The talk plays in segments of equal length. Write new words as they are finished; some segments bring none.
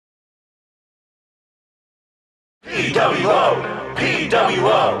PWO,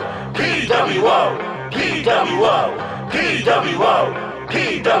 PWO, PWO, PWO, PWO,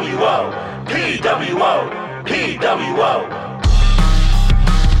 PWO, PWO, PWO.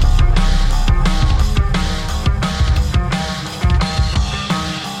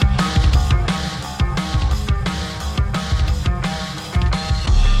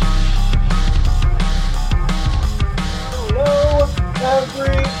 Hello,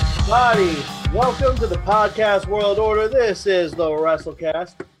 everybody. Welcome to the podcast World Order. This is the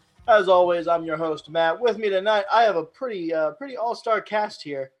WrestleCast. As always, I'm your host, Matt. With me tonight, I have a pretty all-star cast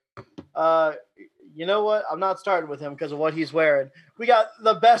here. You know what? I'm not starting with him because of what he's wearing. We got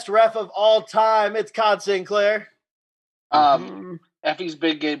the best ref of all time. It's Cod Sinclair. Effie's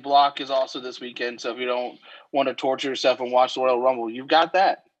Big Gay Block is also this weekend, so if you don't want to torture yourself and watch the Royal Rumble, you've got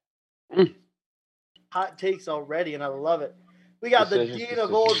that. Hot takes already, and I love it. We got the Dean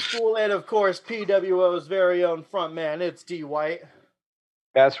of Old School and, of course, PWO's very own front man. It's D. White.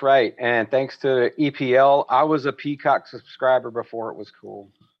 That's right. And thanks to EPL, I was a Peacock subscriber before it was cool.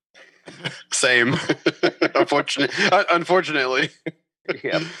 Same. Unfortunately.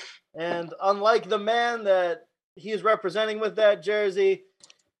 Yep. And unlike the man that he's representing with that jersey,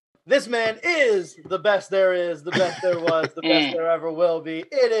 this man is the best there is, the best there was, the best there ever will be.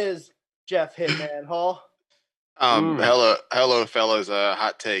 It is Jeff Hitman Hall. Hello, fellas.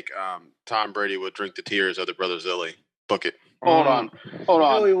 Hot take. Tom Brady would drink the tears of the brother Zilly. Book it. Hold on.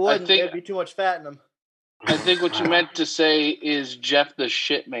 No, he wouldn't. There'd be too much fat in him. I think what you meant to say is Jeff the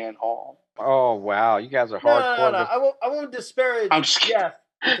Shitman Hall. Oh, wow. You guys are hardcore. No. I won't disparage I'm just Jeff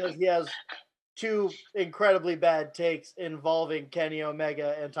because he has two incredibly bad takes involving Kenny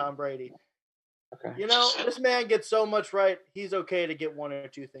Omega and Tom Brady. Okay. You know, this man gets so much right, he's okay to get one or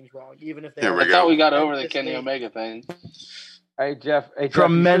two things wrong, even if they There we I go. thought we got over the Kenny Omega thing. Hey, Jeff.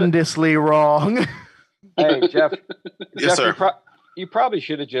 tremendously wrong. Hey, Jeff. Yes, Jeff, sir. You probably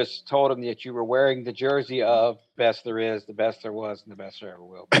should have just told him that you were wearing the jersey of best there is, the best there was, and the best there ever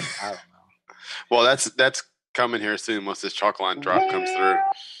will be. I don't know. Well, that's coming here soon once this chalk line drop comes through.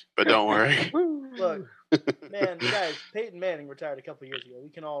 But don't worry. Look, man, guys, Peyton Manning retired a couple years ago. We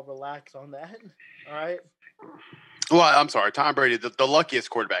can all relax on that. All right? Well, I'm sorry. Tom Brady, the luckiest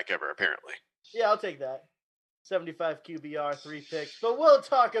quarterback ever, apparently. Yeah, I'll take that. 75 QBR, 3 picks. But we'll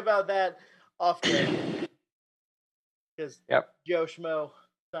talk about that off camera. Because Joe Schmo,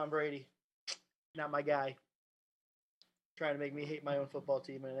 Tom Brady, not my guy. Trying to make me hate my own football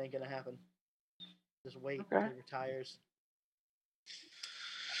team, and it ain't going to happen. Just wait until he retires.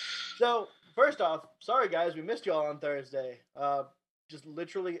 So, first off, sorry guys, we missed y'all on Thursday. Just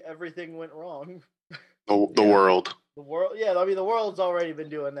literally everything went wrong. The world. The world, yeah, I mean the world's already been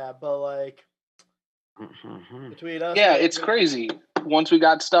doing that, but like between us, Yeah, it's crazy. Once we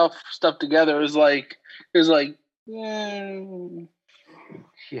got stuff together, it was like Yeah.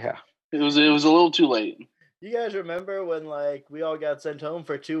 it was a little too late. You guys remember when like we all got sent home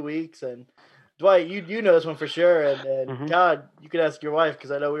for 2 weeks, and Dwight, you know this one for sure, and God, you could ask your wife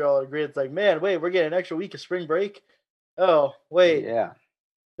because I know we all agree. It's like, man, wait, we're getting an extra week of spring break. Oh, wait, Yeah.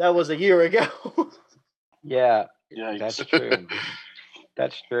 that was a year ago. Yeah. Yikes. That's true.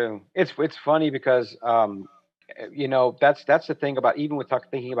 That's true. It's funny because you know that's the thing about even with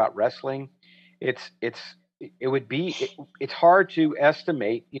thinking about wrestling, it's hard to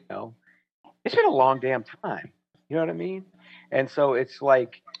estimate. You know, it's been a long damn time. You know what I mean? And so it's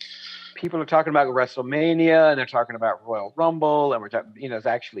like people are talking about WrestleMania and they're talking about Royal Rumble and we're talking, you know, there's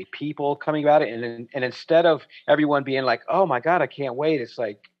actually people coming about it, and instead of everyone being like, oh my God, I can't wait, it's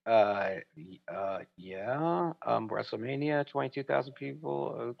like WrestleMania, 22,000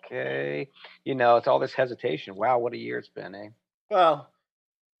 people, okay, you know, it's all this hesitation. Wow, what a year it's been, eh? Well,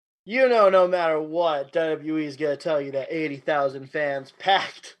 you know, no matter what, WWE's gonna tell you that 80,000 fans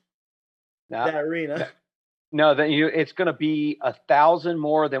packed that arena. No, it's going to be 1,000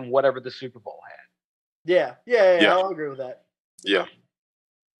 more than whatever the Super Bowl had. Yeah, I'll agree with that. Yeah.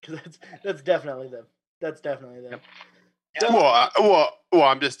 Because that's definitely them. That's definitely them. Well,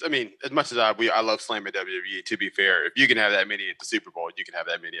 I'm just. I mean, as much as I love slamming WWE. To be fair, if you can have that many at the Super Bowl, you can have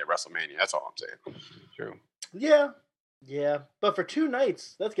that many at WrestleMania. That's all I'm saying. True. Yeah. But for 2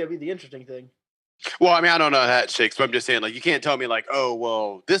 nights, that's gonna be the interesting thing. Well, I mean, I don't know how that shakes, but I'm just saying, like, you can't tell me, like, oh,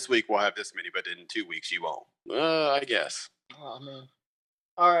 well, this week we'll have this many, but in 2 weeks you won't. I guess. Oh, man.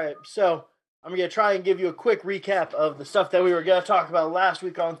 All right, so I'm going to try and give you a quick recap of the stuff that we were going to talk about last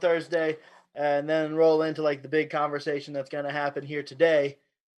week on Thursday, and then roll into, like, the big conversation that's going to happen here today.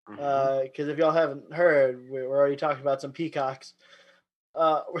 Because if y'all haven't heard, we're already talking about some peacocks.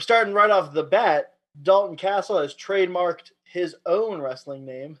 We're starting right off the bat. Dalton Castle has trademarked his own wrestling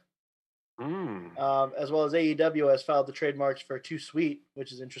name. As well as AEW has filed the trademarks for Too Sweet,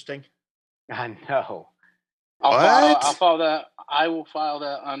 which is interesting. I know. I'll file that. I will file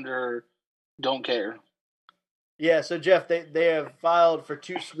that under don't care. Yeah, so Jeff, they have filed for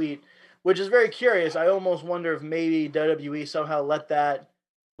Too Sweet, which is very curious. I almost wonder if maybe WWE somehow let that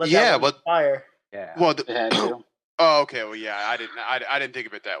expire. Yeah. Well, It had to. oh, okay. Well, yeah, I didn't think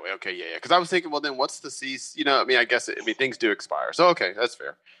of it that way. Okay, yeah. Because I was thinking, well, then what's the cease? You know, I mean, I guess things do expire. So okay, that's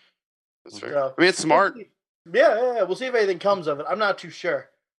fair. That's fair. So, I mean, it's smart. Yeah. We'll see if anything comes of it. I'm not too sure.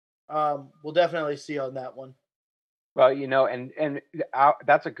 We'll definitely see on that one. Well, you know, and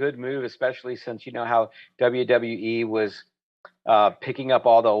that's a good move, especially since you know how WWE was picking up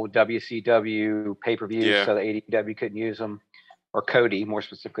all the old WCW pay-per-views, Yeah. so the AEW couldn't use them, or Cody more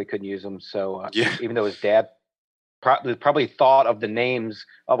specifically couldn't use them. So Yeah. even though his dad probably thought of the names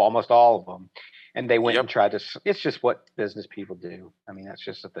of almost all of them, and they went and tried to. It's just what business people do. I mean, that's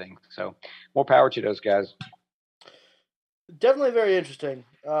just a thing. So more power to those guys. Definitely very interesting.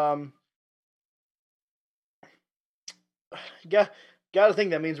 Got to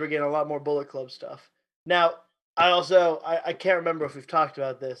think that means we're getting a lot more Bullet Club stuff. Now, I can't remember if we've talked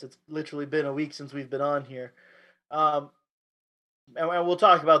about this. It's literally been a week since we've been on here. And we'll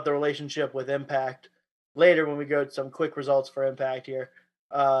talk about the relationship with Impact later when we go to some quick results for Impact here.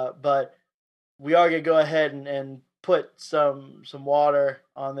 But we are going to go ahead and put some water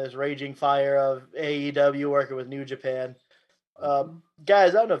on this raging fire of AEW working with New Japan. Guys,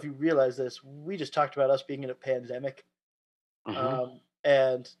 I don't know if you realize this. We just talked about us being in a pandemic.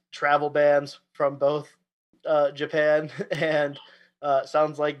 And travel bans from both Japan and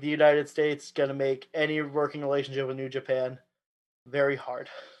sounds like the United States going to make any working relationship with New Japan very hard.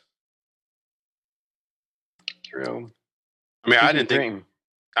 True. I mean, I didn't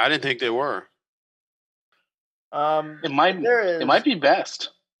think they were. It might be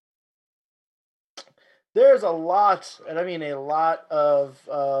best. There's a lot, and I mean a lot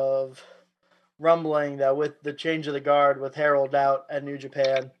of rumbling that with the change of the guard with Harold out at New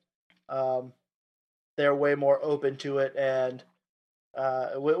Japan, they're way more open to it. And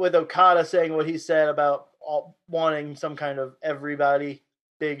with Okada saying what he said about wanting some kind of everybody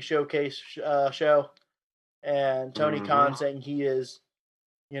big showcase show, and Tony Khan saying he is,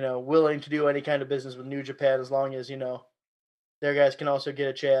 willing to do any kind of business with New Japan as long as, their guys can also get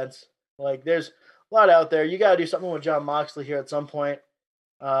a chance. Like, there's a lot out there. You got to do something with Jon Moxley here at some point.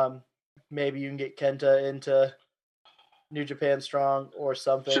 Maybe you can get Kenta into New Japan Strong or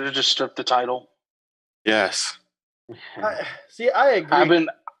something. Should have just stripped the title. Yes. I agree.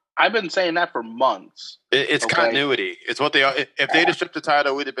 I've been saying that for months. It's continuity. It's what they. If they just stripped the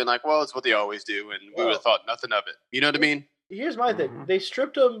title, we'd have been like, well, it's what they always do, and we would have thought nothing of it. You know what I mean? Here's my thing. They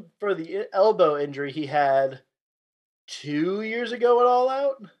stripped him for the elbow injury he had 2 years ago at All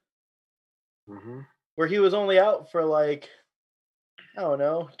Out, where he was only out for like, I don't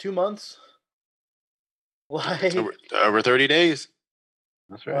know, 2 months. Like over 30 days.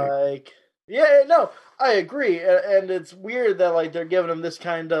 That's right. Like, yeah, no, I agree, and it's weird that like they're giving him this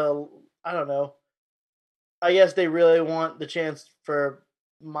kind of, I don't know. I guess they really want the chance for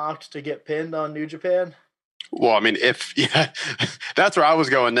Mox to get pinned on New Japan. Well, I mean, that's where I was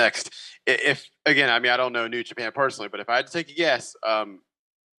going next. If again, I mean, I don't know New Japan personally, but if I had to take a guess,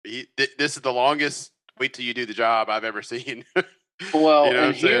 this is the longest wait till you do the job I've ever seen. Well,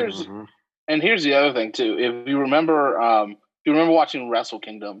 and here's the other thing too. If you remember watching Wrestle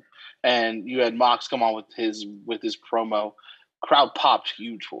Kingdom, and you had Mox come on with his promo, crowd popped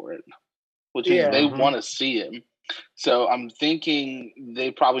huge for it, which means they want to see him. So I'm thinking they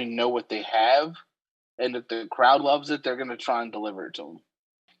probably know what they have, and if the crowd loves it, they're going to try and deliver it to them.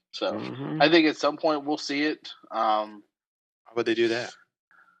 So I think at some point we'll see it. How would they do that?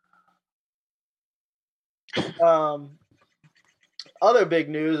 Other big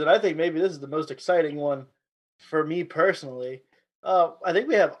news, and I think maybe this is the most exciting one for me personally. I think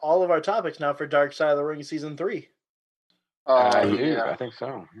we have all of our topics now for Dark Side of the Ring Season 3. I think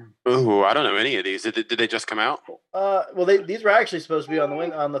so. Ooh, I don't know any of these. Did they just come out? Well, these were actually supposed to be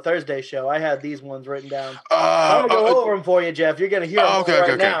on the Thursday show. I had these ones written down. I'm gonna go over them for you, Jeff. You're gonna hear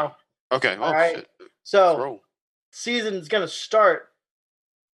them now. Okay. All right. Shit. So, season's gonna start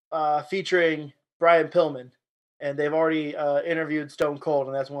featuring Brian Pillman, and they've already interviewed Stone Cold,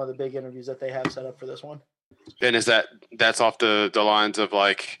 and that's one of the big interviews that they have set up for this one. And that's off the lines of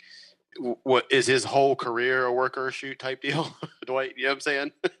like, what is his whole career a work or a shoot type deal, Dwight? You know what I'm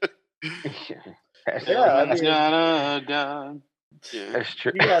saying? Yeah, that's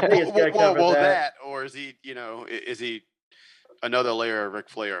true. Well, that, or is he? Is he another layer of Ric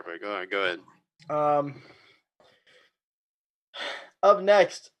Flair? But go ahead. Up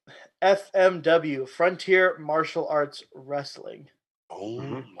next, FMW, Frontier Martial Arts Wrestling.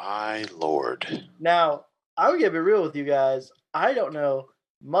 Oh my lord! Now I'm gonna be real with you guys. I don't know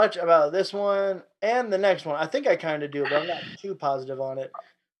much about this one and the next one. I think I kind of do, but I'm not too positive on it.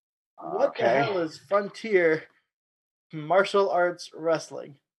 What the hell is Frontier Martial Arts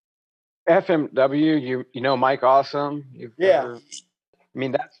Wrestling? FMW, you know Mike Awesome. Yeah. I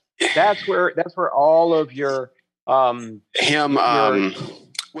mean that's where all of your Him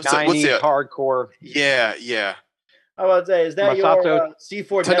what's 90s the hardcore. Yeah. I would say, is that Masato your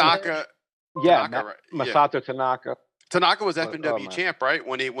C4 Tanaka? Yeah, Tanaka, right? Masato Tanaka. Tanaka was FMW champ, right?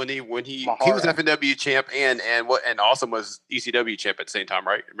 When he was FMW champ and Awesome was ECW champ at the same time,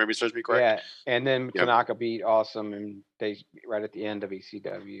 right? Remember, serves me correct. Yeah, and then Tanaka beat Awesome, and they right at the end of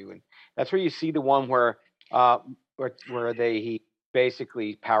ECW, and that's where you see the one where he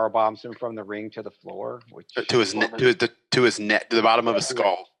basically power bombs him from the ring to the floor, which to his neck, to the bottom of his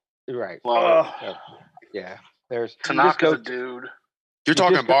skull. Right. Yeah. There's Tanaka's a dude. You're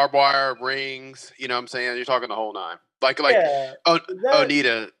talking barbed wire rings, you know what I'm saying? You're talking the whole nine. Like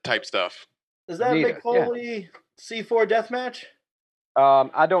Onita type stuff. Is that Mick Foley C4 deathmatch?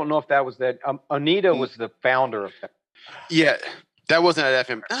 I don't know if that was that. Onita was the founder of that. Yeah, that wasn't at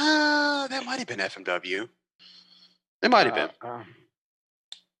FM. That might have been FMW. It might have been.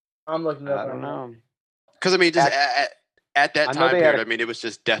 I'm looking at it. I don't know. Because I mean, just at that time period, I mean, it was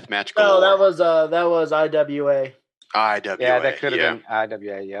just deathmatch. No, that was IWA. IWA. Yeah, that could have been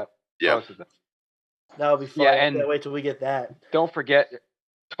IWA. Yep. Yeah. That would be fun. Yeah, and wait till we get that. Don't forget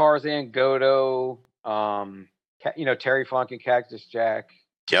Tarzan, Godo, Terry Funk and Cactus Jack.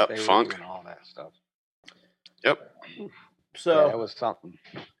 Yep, Funk and all that stuff. Yep. So that was something.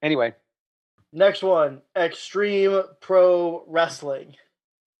 Anyway, next one, Extreme Pro Wrestling.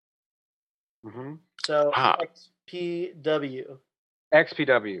 Mm-hmm. So XPW.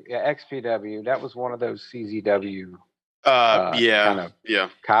 XPW, yeah, XPW. That was one of those CZW.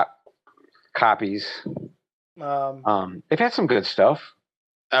 Copies. They've had some good stuff.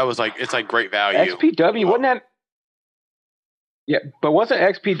 That was it's great value. XPW wasn't that? Yeah, but wasn't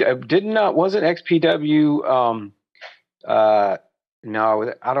XPW? Wasn't XPW?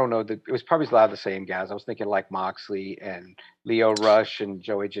 No, I don't know. It was probably a lot of the same guys. I was thinking like Moxley and Leo Rush and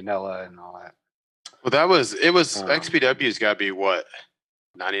Joey Janela and all that. Well, XPW's got to be what,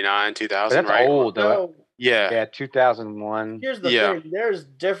 99, 2000, that's right? Old, though. Yeah, 2001. Here's the thing. There's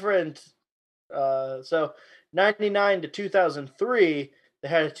different. So 99 to 2003, they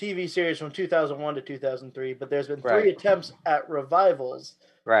had a TV series from 2001 to 2003, but there's been 3 attempts at revivals.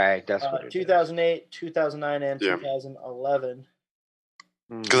 Right, that's what it 2008, 2009, and 2011.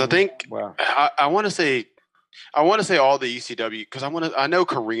 Because I think I want to say all the ECW because I know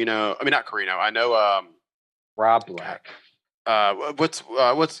Carino. I mean not Carino. I know Rob Black.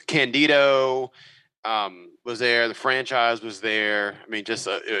 What's Candido was there. The franchise was there. I mean just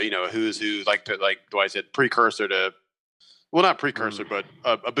who's who like Dwight said precursor to not precursor but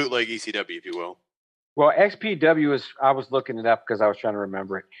a bootleg ECW if you will. Well, XPW I was looking it up because I was trying to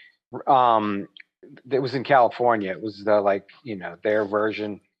remember it. It was in California. It was their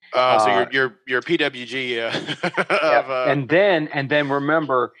version. So your PWG. And then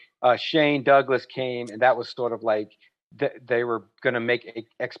remember, Shane Douglas came, and that was sort of like they were going to make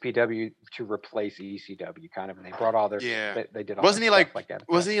XPW to replace ECW, kind of, and they brought all their they did. All wasn't he like that.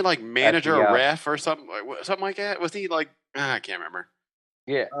 Wasn't he like manager or ref or something like that? Was he like I can't remember.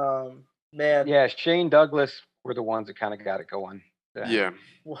 Yeah. Man. Yeah, Shane Douglas were the ones that kind of got it going. Yeah.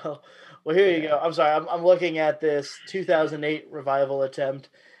 Well, here you go. I'm sorry. I'm looking at this 2008 revival attempt.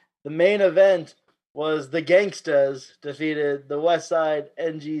 The main event was the Gangstas defeated the West Side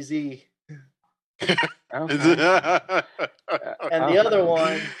NGZ. And the other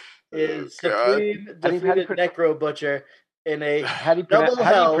one is Supreme defeated Necro Butcher in a double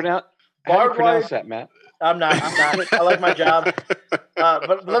hell. How do you pronounce that, Matt? I'm not. I like my job.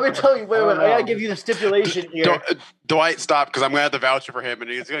 But let me tell you, wait. I gotta give you the stipulation here. Dwight, stop, because I'm gonna have to vouch for him, and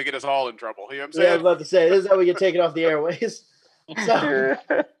he's gonna get us all in trouble. You know what I'm saying? Yeah, I was about to say this is how we get taken off the airways. So,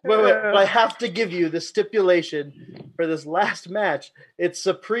 wait. I have to give you the stipulation for this last match. It's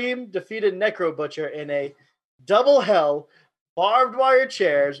Supreme defeated Necro Butcher in a double hell, barbed wire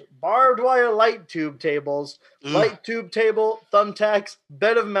chairs, barbed wire light tube tables, light tube table, thumbtacks,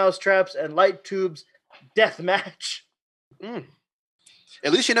 bed of mousetraps, and light tubes. Death match.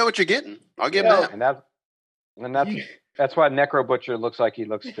 At least you know what you're getting. I'll give him that. And that's why Necro Butcher looks like he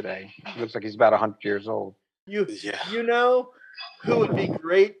looks today. He looks like he's about 100 years old. You know who would be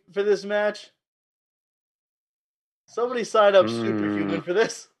great for this match? Somebody sign up Superhuman for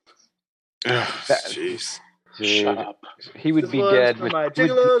this. Jeez. Dude, Shut up. he would This be one's dead. for my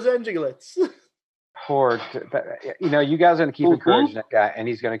gigolos and giglets. Poor, you guys are gonna keep encouraging that guy, and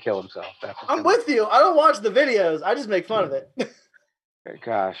he's gonna kill himself. I'm with you. I don't watch the videos. I just make fun of it.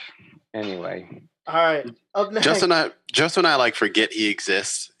 Gosh. Anyway. All right. Up next. Just when I like forget he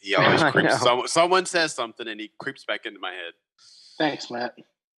exists, he always creeps. Someone says something and he creeps back into my head. Thanks, Matt.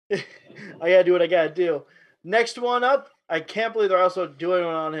 I gotta do what I gotta do. Next one up. I can't believe they're also doing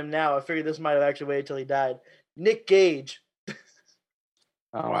one on him now. I figured this might have actually waited till he died. Nick Gage.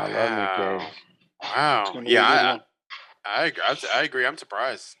 Oh, wow. I love Nick Gage. Wow. Yeah, I agree. I'm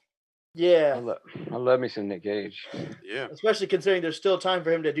surprised. Yeah. I love me some Nick Gage. Yeah. Especially considering there's still time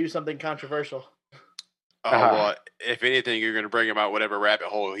for him to do something controversial. Oh, well, if anything, you're going to bring him out whatever rabbit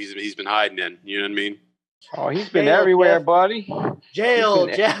hole he's been hiding in. You know what I mean? Oh, he's been everywhere, Jeff. buddy. Jail,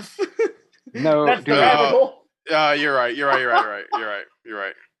 Jeff. No, that's the rabbit hole. You're right. You're right.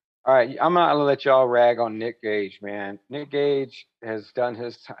 All right, I'm not gonna let y'all rag on Nick Gage, man. Nick Gage has done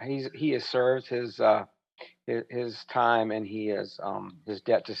his. He has served his time, and he has his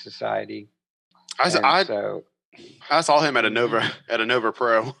debt to society. I saw him at a Nova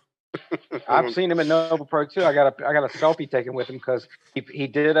Pro. I've seen him at Nova Pro too. I got a selfie taken with him because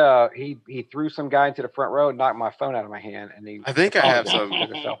he threw some guy into the front row and knocked my phone out of my hand, and I think I have some. Took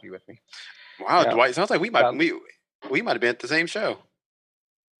a selfie with me. Wow, yeah. Dwight, sounds like we might have been at the same show.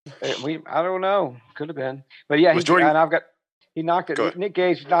 I don't know, could have been, but yeah, he knocked it. Nick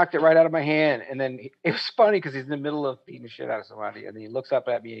Gage knocked it right out of my hand, and then it was funny because he's in the middle of beating the shit out of somebody, and then he looks up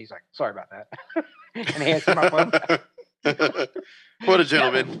at me and he's like, "Sorry about that," and he hands me my phone. What a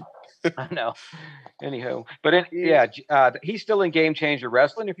gentleman! I know. Anyhow, but he's still in Game Changer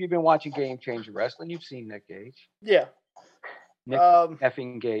Wrestling. If you've been watching Game Changer Wrestling, you've seen Nick Gage. Yeah. Nick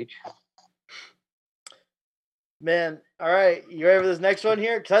effing Gage. Man, all right, you ready for this next one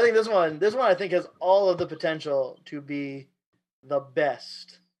here? Because I think this one I think has all of the potential to be the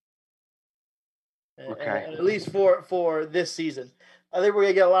best. Okay. At least for this season, I think we're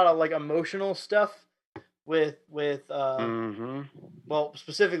gonna get a lot of like emotional stuff with well,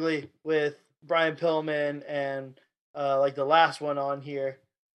 specifically with Brian Pillman and like the last one on here,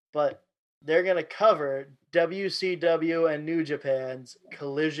 but they're gonna cover WCW and New Japan's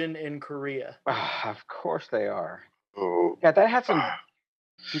Collision in Korea. Of course they are. Oh. Yeah, that had some.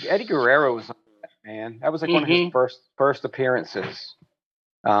 Dude, Eddie Guerrero was on that, man. That was like one of his first appearances.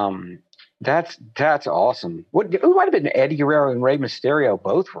 That's awesome. Who might have been Eddie Guerrero and Rey Mysterio?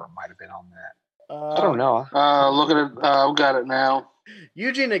 Both of them might have been on that. I don't know. Look at it. We got it now.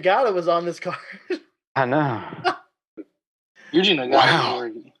 Yuji Nagata was on this card. I know. Yuji Nagata. Wow.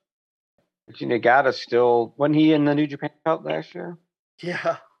 Yuji Nagata still, wasn't he in the New Japan Cup last year?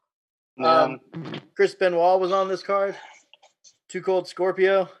 Yeah. Chris Benoit was on this card. Too Cold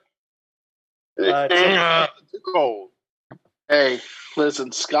Scorpio. Too cold. Hey,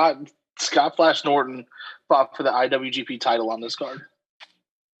 listen, Scott Flash Norton fought for the IWGP title on this card.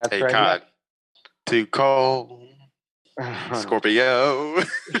 That's hey, right. God. Too cold. Scorpio.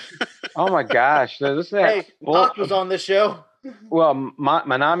 Oh my gosh! So this is Hey, Pac was on this show. Well,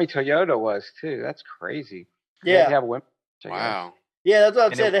 Manami Toyota was too. That's crazy. Yeah. They have women. Wow. Yeah, that's what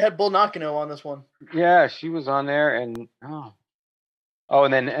I'm saying. They had Bull Nakano on this one. Yeah, she was on there, and and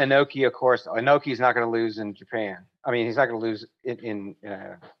then Inoki, of course. Inoki's not going to lose in Japan. I mean, he's not going to lose in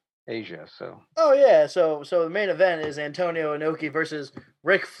Asia. So. Oh yeah, so the main event is Antonio Inoki versus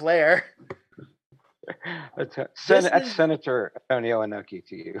Ric Flair. That's Senator Antonio Inoki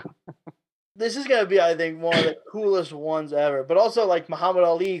to you. This is gonna be, I think, one of the coolest ones ever. But also, like, Muhammad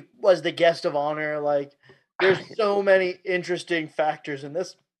Ali was the guest of honor. Like, there's so many interesting factors in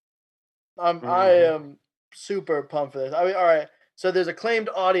this. I am super pumped for this. I mean, all right. So there's a claimed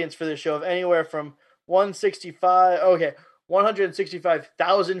audience for this show of anywhere from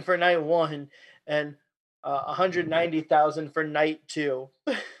 165,000 for night one and 190,000 for night two.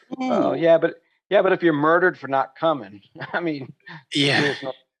 Oh yeah, but if you're murdered for not coming, I mean, yeah,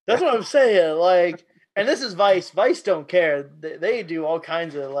 that's what I'm saying. Like, and this is Vice. Vice don't care. They do all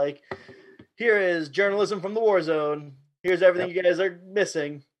kinds of like. Here is journalism from the war zone. Here's everything you guys are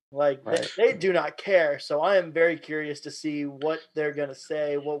missing. Like, right. they do not care. So I am very curious to see what they're going to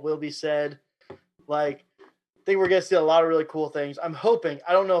say, what will be said. Like, I think we're going to see a lot of really cool things. I'm hoping,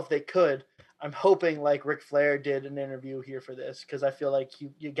 I don't know if they could, I'm hoping like Ric Flair did an interview here for this, because I feel like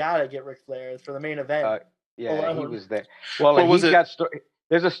you got to get Ric Flair for the main event. Yeah, he was there. Well, and he's got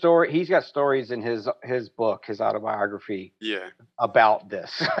there's a story. He's got stories in his book, his autobiography. Yeah. About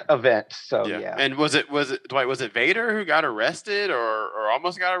this event. So yeah. And was it Dwight? Was it Vader who got arrested or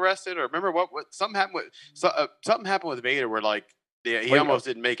almost got arrested? Or remember what something happened with something happened with Vader where like Yeah, he almost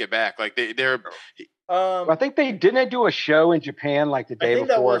didn't make it back. Like they're. I think they do a show in Japan like the day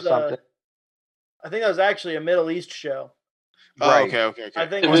before or something. I think that was actually a Middle East show. Right. Oh, okay. I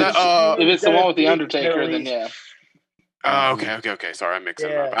think if it's the one with the Undertaker, then yeah. Oh, okay. Sorry, I mixed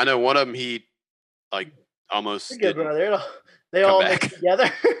them up. I know one of them. He almost. Good, brother. They all mix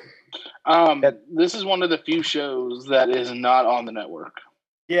together. This is one of the few shows that is not on the network.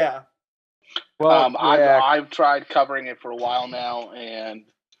 Yeah. Well, I've tried covering it for a while now, and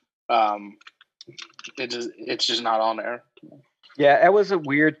it's just not on there. Yeah, it was a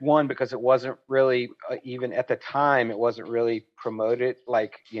weird one because it wasn't really even at the time. It wasn't really promoted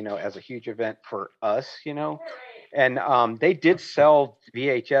as a huge event for us, And they did sell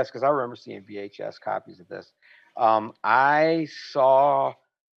VHS because I remember seeing VHS copies of this. I saw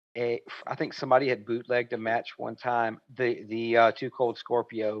I think somebody had bootlegged a match one time. The Too Cold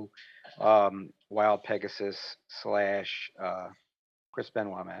Scorpio, Wild Pegasus / Chris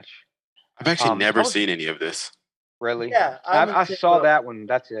Benoit match. I've actually never seen any of this. Really? Yeah, I saw that one.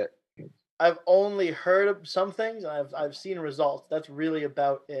 That's it. I've only heard of some things. I've seen results. That's really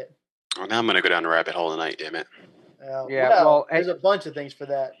about it. Well, now I'm gonna go down the rabbit hole tonight. Damn it. Well, there's a bunch of things for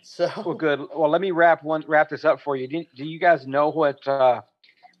that. So well, good. Well, let me wrap this up for you. Do you guys know what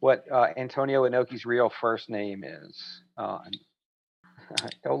Antonio Inoki's real first name is?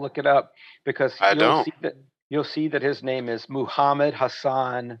 Go look it up because you'll see that his name is Muhammad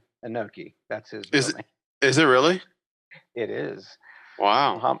Hassan Inoki. That's his real name. Is it really? It is.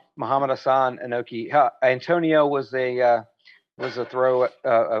 Wow. Muhammad Hassan Inoki. Antonio was a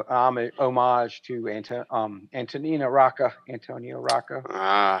homage to Antonio Rocca,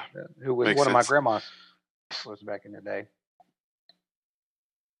 who was one of my grandma's wrestlers back in the day.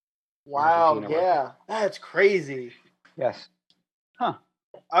 Wow, yeah, that's crazy. Yes. Huh.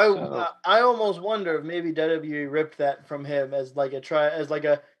 I almost wonder if maybe WWE ripped that from him as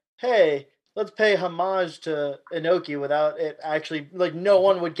hey, let's pay homage to Inoki without it actually no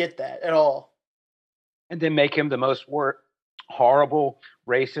one would get that at all. And then make him the most horrible,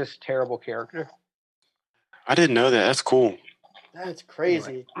 racist, terrible character. I didn't know that. That's cool. That's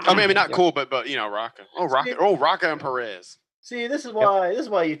crazy. I mean, not cool, but Rocca. Rocca and Perez. See, this is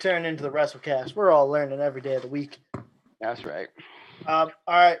why you turn into the WrestleCast. We're all learning every day of the week. That's right. All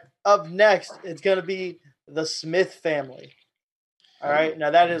right. Up next, it's going to be the Smith family. All right.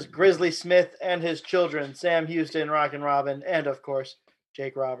 Now that is Grizzly Smith and his children, Sam Houston, Rockin' Robin, and of course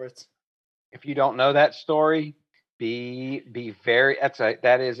Jake Roberts. If you don't know that story, be very.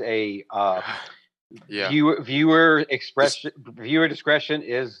 That is a viewer discretion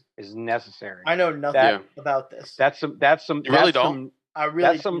is necessarting. I know nothing about this. That's some. You really don't. I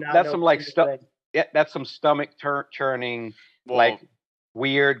really that's some like stuff. Yeah, that's some stomach churning,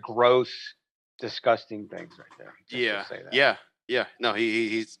 weird, gross, disgusting things right there. Yeah. No,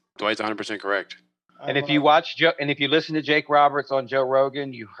 he's Dwight's 100% correct. And if you listen to Jake Roberts on Joe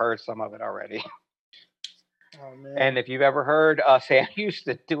Rogan, you heard some of it already. Oh, man. And if you've ever heard Sam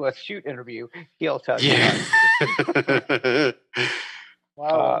Houston do a shoot interview, he'll tell you. Yeah.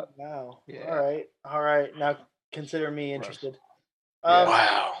 Wow. Yeah. All right. Now consider me interested.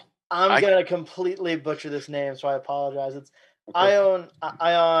 Wow. I'm gonna completely butcher this name, so I apologize. It's Ion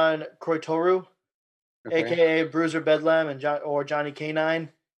Kroitoru, aka Bruiser Bedlam and Johnny K9.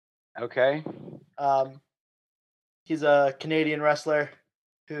 Okay. He's a Canadian wrestler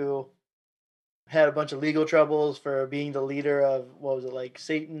who had a bunch of legal troubles for being the leader of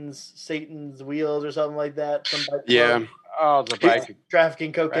Satan's Wheels or something like that. The bike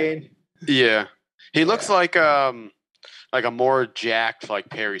trafficking cocaine. Right. Yeah, he looks like a more jacked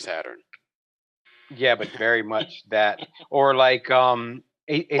Perry Saturn. Yeah, but very much that, or in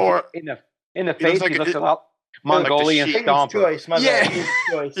the face he looks a lot Mongolian Stomper. Choice,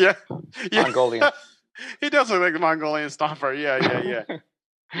 choice. Yeah, Mongolian. He does look like the Mongolian Stomper.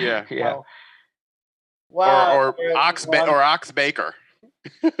 Yeah. Wow. Or Ox Baker.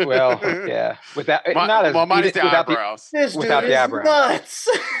 Well, yeah. Without minus the eyebrows. This dude without is the eyebrows. Nuts.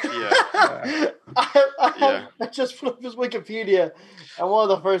 Yeah. I just flipped his Wikipedia, and one of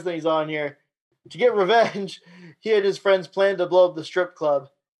the first things on here: to get revenge, he and his friends planned to blow up the strip club.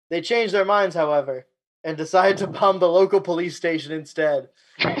 They changed their minds, however, and decided to bomb the local police station instead.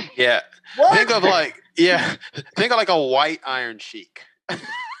 Yeah. What? Think of a white Iron Sheik.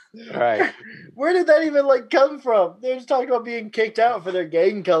 Right. Where did that even come from? They're just talking about being kicked out for their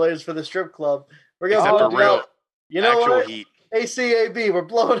gang colors for the strip club. We're gonna blow up. You know what? Heat. ACAB, we're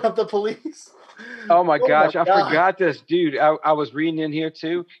blowing up the police. Oh my gosh, I forgot this dude. I was reading in here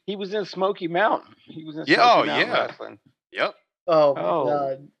too. He was in Smoky Mountain. He was in Smoky Mountain Wrestling. Yep. Oh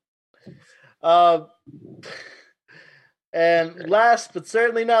my god. And last but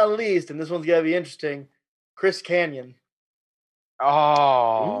certainly not least, and this one's gotta be interesting, Chris Kanyon.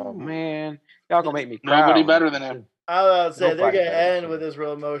 Oh man, y'all gonna make me cry. Nobody better than him. I was about to say they're gonna end with this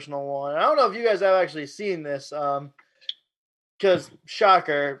real emotional one. I don't know if you guys have actually seen this, because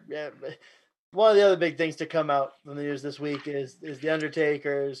shocker, one of the other big things to come out from the news this week is the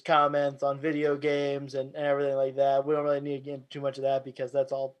Undertaker's comments on video games and everything like that. We don't really need to get into too much of that because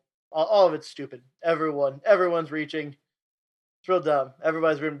that's all of it's stupid. Everyone's reaching. It's real dumb.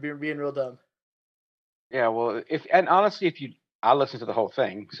 Everybody's being real dumb. Yeah, well, honestly, I listened to the whole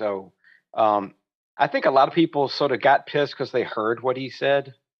thing, so I think a lot of people sort of got pissed because they heard what he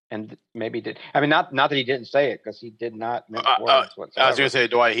said and maybe did. I mean, not that he didn't say it because he did not mince words whatsoever. I was going to say,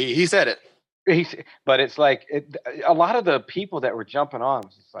 Dwight, he said it. But it's like a lot of the people that were jumping on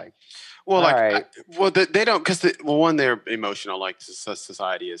was just like, well, like, right. They don't because one, they're emotional like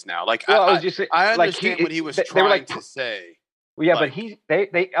society is now. Like, well, I understand what he was trying to say. Well, yeah, like, but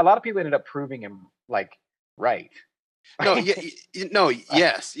a lot of people ended up proving him like right. No,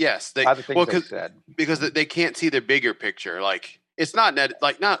 yes. Because they can't see the bigger picture. Like, it's not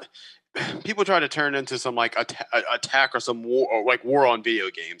people try to turn into some like attack or some war or like war on video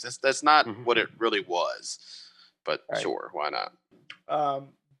games. That's not what it really was. But sure, why not?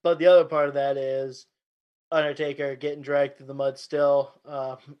 But the other part of that is Undertaker getting dragged through the mud still.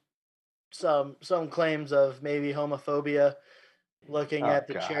 Some claims of maybe homophobia. Looking at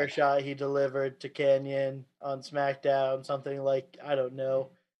the chair shot he delivered to Kanyon on SmackDown, something like, I don't know.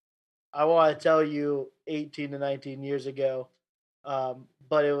 I want to tell you 18 to 19 years ago,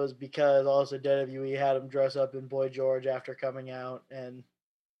 but it was because also WWE had him dress up in Boy George after coming out and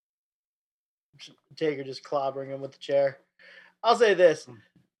Taker just clobbering him with the chair. I'll say this.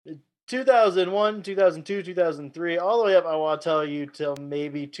 2001, 2002, 2003, all the way up, I want to tell you, till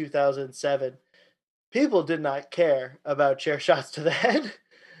maybe 2007. People did not care about chair shots to the head.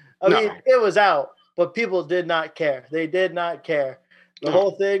 I mean, it was out, but people did not care. They did not care. The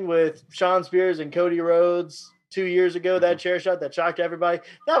whole thing with Shawn Spears and Cody Rhodes 2 years ago, that chair shot that shocked everybody,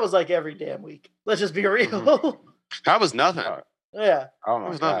 that was like every damn week. Let's just be real. That was nothing. Yeah. Oh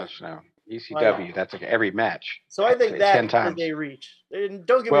my gosh, no. ECW, that's like every match. So I think that is a reach. Don't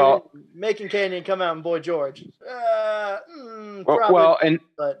get me wrong, making Kanyon come out in Boy George. Probably,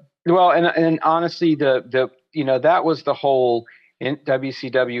 and honestly, that was the whole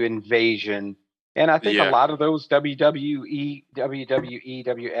WCW invasion, and I think a lot of those WWE,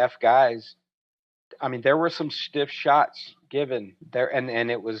 WWF guys. I mean, there were some stiff shots given there,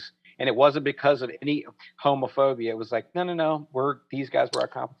 and it wasn't because of any homophobia. It was like, no, these guys were our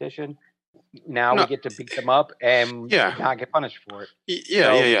competition. Now we get to beat them up and not get punished for it.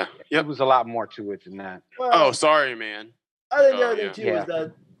 Yeah. It was a lot more to it than that. Well, sorry, man. I think the other thing too is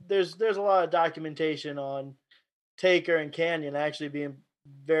that there's a lot of documentation on Taker and Kanyon actually being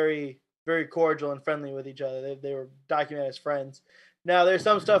very, very cordial and friendly with each other. They were documented as friends. Now, there's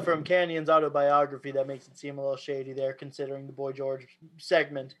some stuff from Canyon's autobiography that makes it seem a little shady there, considering the Boy George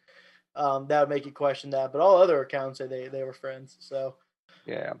segment. That would make you question that. But all other accounts say they were friends. So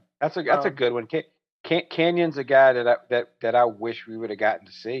yeah, that's a good one. Canyon's a guy that I wish we would have gotten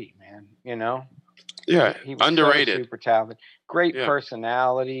to see, man. Yeah, he was underrated, super talented, great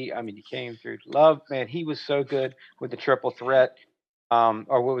personality. I mean, he came through. Man, he was so good with the triple threat.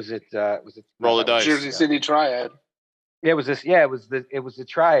 Or what was it? Was it Roll the Dice? Jersey City Triad. Yeah, it was this. Yeah, it was the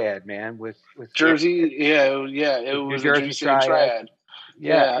Triad, man. With Jersey. It was the Jersey City Triad.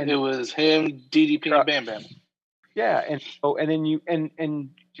 Yeah, it was him, DDP, and Bam Bam. Yeah, and then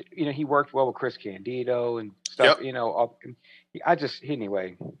he worked well with Chris Candido and stuff.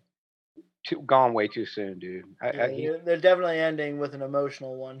 Anyway. Gone way too soon, dude. They're definitely ending with an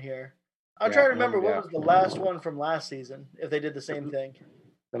emotional one here. I'm trying to remember what was the last one from last season, if they did the same thing.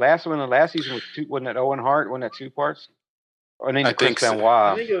 The last season was wasn't it Owen Hart? Wasn't that 2 parts? Or then Chris Benoit.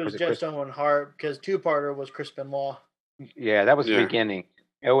 I think it was just Owen Hart because 2-parter was Chris Benoit. Yeah, that was the beginning.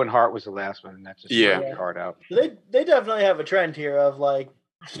 Owen Hart was the last one, and that's just hard out. So they definitely have a trend here of like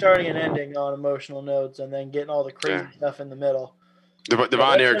starting and ending on emotional notes, and then getting all the crazy stuff in the middle.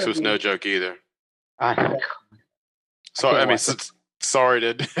 Devon Eriks was no joke either. So I mean, sorry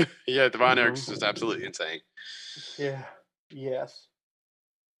to Devon Eriks was absolutely insane. Yeah. Yes.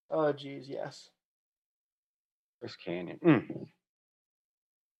 Oh geez, yes. Chris Kanyon.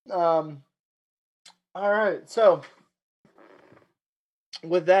 All right, so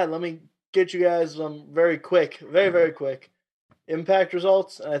with that, let me get you guys some very quick Impact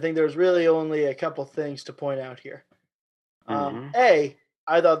results, and I think there's really only a couple things to point out here.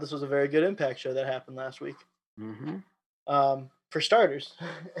 I thought this was a very good Impact show that happened last week. For starters,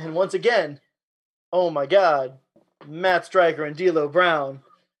 and once again, oh my God, Matt Stryker and D'Lo Brown,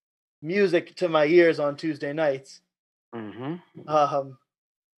 music to my ears on Tuesday nights. Mm-hmm. I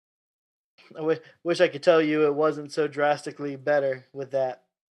wish I could tell you it wasn't so drastically better with that,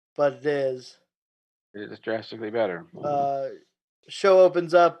 but it is. It is drastically better. Show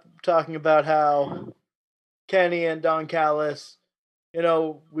opens up talking about how Kenny and Don Callis,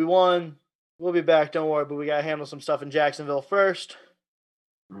 we won. We'll be back, don't worry, but we got to handle some stuff in Jacksonville first.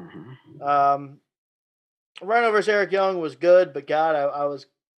 Mm-hmm. Rhino versus Eric Young was good, but God,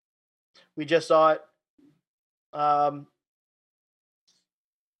 we just saw it.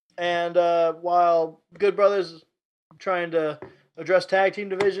 And while Good Brothers trying to address tag team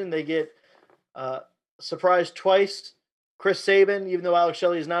division, they get surprised twice. Chris Sabin, even though Alex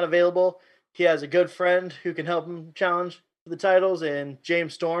Shelley is not available, he has a good friend who can help him challenge for the titles, and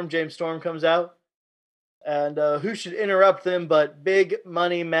James Storm. James Storm comes out. And who should interrupt them but Big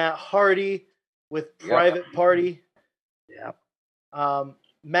Money Matt Hardy with Private Party. Yep.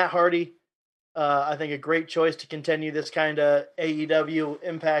 Matt Hardy, I think a great choice to continue this kind of AEW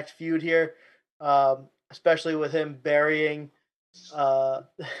Impact feud here, especially with him burying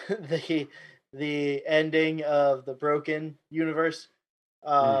the ending of the Broken Universe,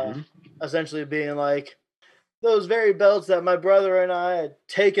 essentially being like, those very belts that my brother and I had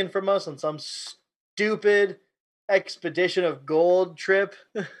taken from us on some stupid Expedition of Gold trip.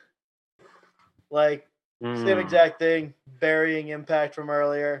 Same exact thing, burying Impact from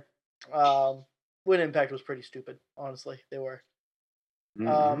earlier. When Impact was pretty stupid, honestly. They were.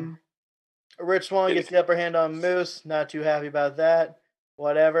 Rich Swann gets the upper hand on Moose. Not too happy about that.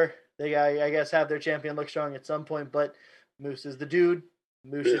 Whatever. They, I guess, have their champion look strong at some point, but Moose is the dude.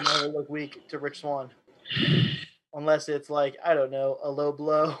 Moose should never look weak to Rich Swann. Unless it's like, I don't know, a low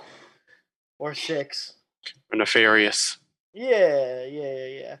blow or 6. Or nefarious.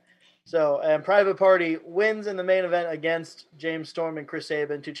 Yeah. So, and Private Party wins in the main event against James Storm and Chris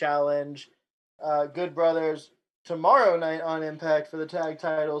Sabin to challenge Good Brothers tomorrow night on Impact for the tag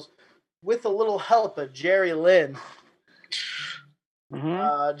titles with a little help of Jerry Lynn.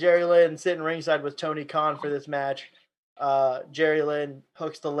 Jerry Lynn sitting ringside with Tony Khan for this match. Jerry Lynn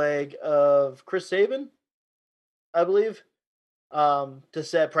hooks the leg of Chris Sabin, I believe, to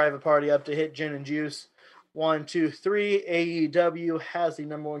set Private Party up to hit Gin and Juice. 1, 2, 3. AEW has the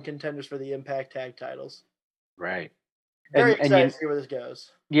number 1 contenders for the Impact tag titles. Right. Very excited to see where this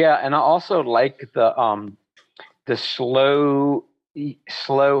goes. Yeah, and I also like the slow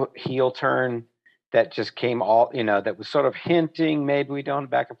heel turn that just came all, that was sort of hinting maybe we don't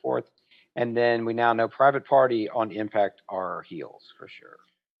back and forth. And then we now know Private Party on Impact are heels for sure.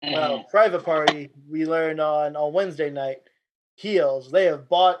 Well, Private Party, we learned on Wednesday night, heels. They have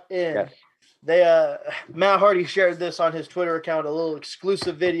bought in. Yes. They Matt Hardy shared this on his Twitter account, a little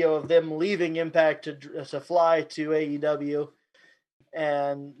exclusive video of them leaving Impact to fly to AEW.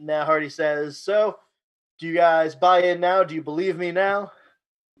 And Matt Hardy says, so, do you guys buy in now? Do you believe me now?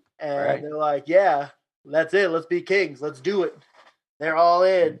 And they're like, yeah, that's it. Let's be kings. Let's do it. They're all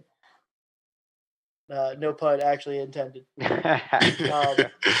in. No pun actually intended. That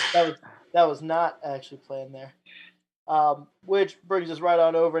was not actually planned there. Which brings us right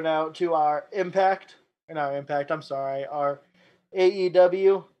on over now to our our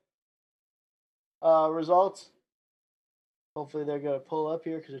AEW results. Hopefully they're going to pull up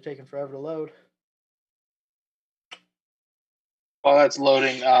here because they're taking forever to load. While that's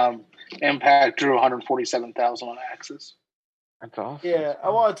loading, Impact drew 147,000 on Axis. That's awesome. Yeah, I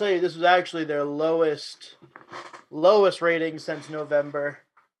want to tell you this was actually their lowest rating since November,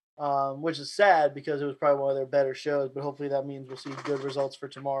 which is sad because it was probably one of their better shows. But hopefully that means we'll see good results for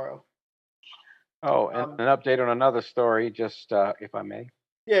tomorrow. Oh, and an update on another story, just if I may.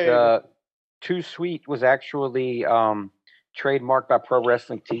 Yeah. Too Sweet was actually trademarked by Pro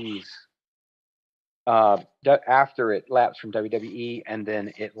Wrestling Tees. After it lapsed from WWE, and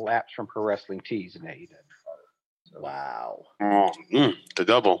then it lapsed from Pro Wrestling Tees in AEW. So. Wow. Oh, the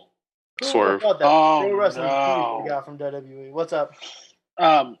double swerve. Pro Wrestling Tees we got from WWE. What's up?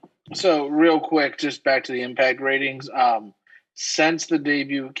 So real quick, just back to the Impact ratings. Since the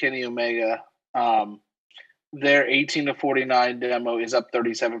debut of Kenny Omega, their 18 to 49 demo is up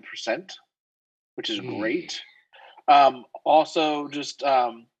 37%, which is great. Also, just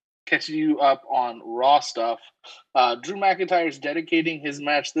catching you up on Raw stuff. Drew McIntyre is dedicating his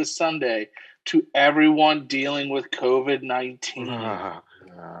match this Sunday to everyone dealing with COVID-19. You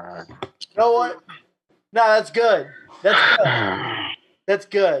know what? No, that's good. That's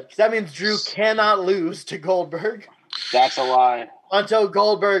good. Because that means Drew cannot lose to Goldberg. That's a lie. Until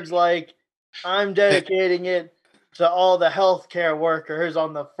Goldberg's like, I'm dedicating it to all the healthcare workers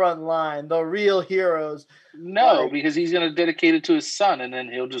on the front line, the real heroes. No, because he's going to dedicate it to his son, and then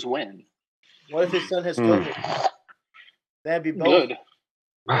he'll just win. What if his son has COVID? That'd be both. Good.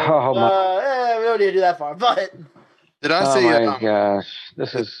 Oh my! We don't need to do that far, but. Did I see? Oh my gosh!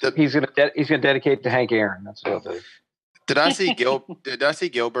 This is he's gonna dedicate to Hank Aaron. That's what he'll do. Did I see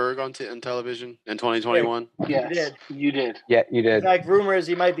Gilbert on television in 2021? Yes, you did. Yeah, you did. In fact, rumors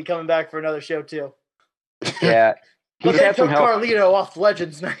he might be coming back for another show too. Yeah, but they took Carlito off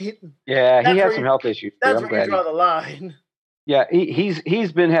Legends Night. Yeah, he had some health issues. That's where you draw the line. Yeah,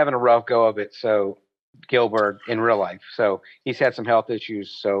 he's been having a rough go of it. So Gilbert in real life, so he's had some health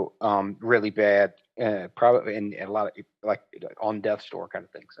issues. So really bad. Probably in a lot of like on death's door kind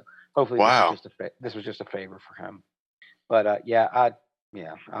of thing. So hopefully this was just a favor for him. But I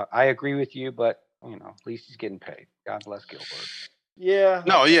agree with you. But at least he's getting paid. God bless Gilbert. Yeah.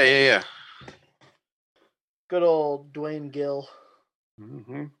 No. Yeah. Good old Dwayne Gill.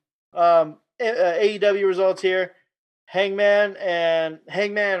 Mm-hmm. AEW results here. Hangman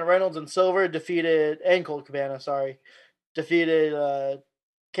Reynolds and Silver defeated Colt Cabana. Defeated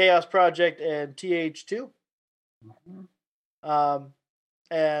Chaos Project and TH2. Mm-hmm.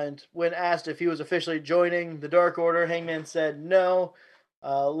 And when asked if he was officially joining the Dark Order, Hangman said no.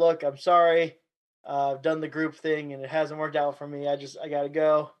 Look, I'm sorry. I've done the group thing and it hasn't worked out for me. I gotta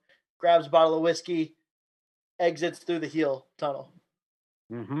go. Grabs a bottle of whiskey, exits through the heel tunnel.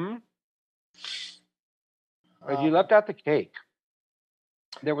 Mm-hmm. But you left out the cake.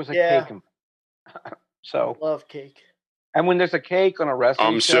 There was a cake. So love cake. And when there's a cake on a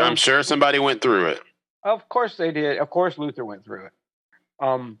wrestling show, I'm sure somebody went through it. Of course they did. Of course Luther went through it.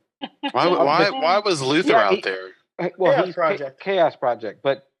 Why was Luther out there? Well, he's Chaos Project,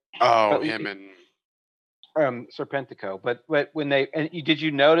 but him and Serpentico. But when did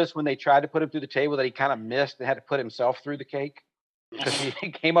you notice when they tried to put him through the table that he kind of missed and had to put himself through the cake because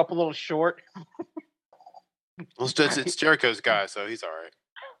he came up a little short? Well, it's Jericho's guy, so he's all right.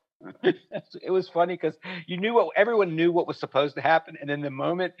 It was funny because everyone knew what was supposed to happen, and in the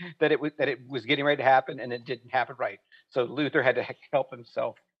moment that it was getting ready to happen, and it didn't happen right. So Luther had to help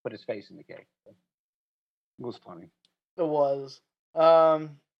himself put his face in the cake. It was funny. It was. After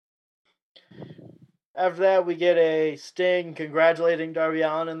that, we get a Sting congratulating Darby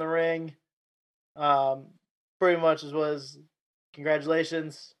Allin in the ring. Pretty much was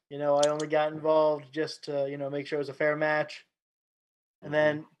congratulations. I only got involved just to make sure it was a fair match. And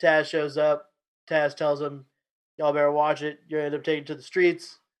then Taz shows up. Taz tells him, y'all better watch it. You're going to end up taking to the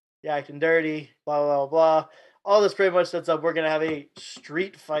streets. You're acting dirty. Blah, blah, blah, blah. All this pretty much sets up. We're going to have a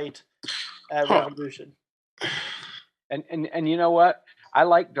street fight at Revolution. And you know what? I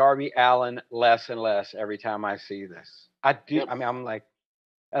like Darby Allin less and less every time I see this. I do. Yep. I mean, I'm like,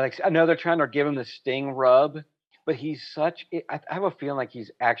 I know they're trying to give him the Sting rub, but he's I have a feeling like he's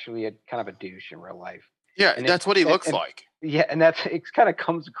actually a kind of a douche in real life. Yeah, and that's what he looks like. Yeah, and it kind of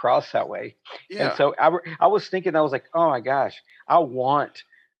comes across that way. Yeah. And so I was thinking, I was like, oh my gosh, I want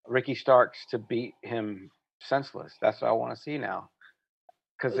Ricky Starks to beat him senseless. That's what I want to see now.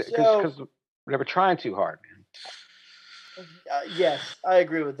 Because they were trying too hard, man. Yes, I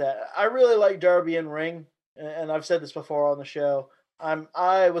agree with that. I really like Darby in ring, and I've said this before on the show.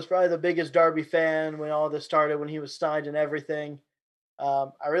 I was probably the biggest Darby fan when all this started, when he was signed and everything.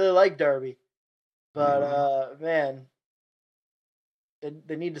 I really like Darby. But man,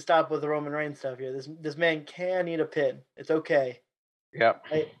 they need to stop with the Roman Reigns stuff here. This man can eat a pin. It's okay. Yep.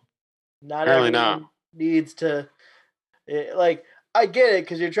 Not everyone needs to. I get it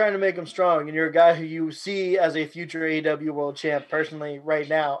because you're trying to make him strong, and you're a guy who you see as a future AEW World Champ. Personally, right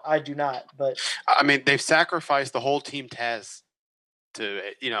now, I do not. But I mean, they've sacrificed the whole team Taz to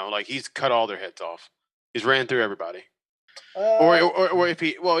he's cut all their heads off. He's ran through everybody. Or if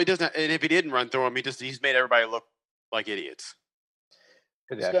he doesn't, and if he didn't run through him, he's made everybody look like idiots.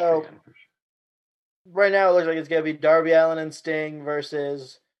 So right now it looks like it's gonna be Darby Allin and Sting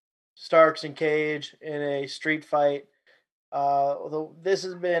versus Starks and Cage in a street fight. Although this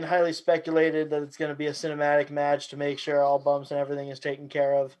has been highly speculated that it's going to be a cinematic match to make sure all bumps and everything is taken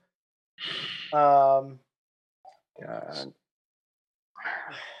care of. I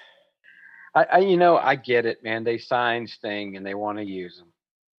get it, man. They signed Sting and they want to use him.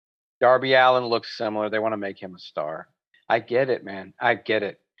 Darby Allin looks similar. They want to make him a star. I get it, man. I get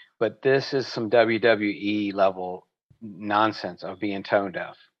it. But this is some WWE level nonsense of being tone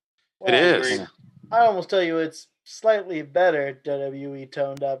deaf. It is. I almost tell you it's slightly better WWE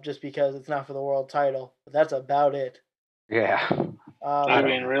toned up just because it's not for the world title. But that's about it. Yeah. I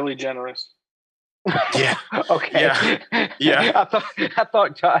mean, really generous. Yeah. Okay. Yeah. I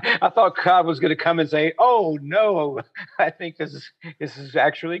thought Cobb was going to come and say, "Oh no, I think this is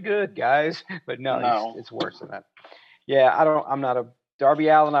actually good, guys." But no. It's worse than that. Yeah, I'm not a Darby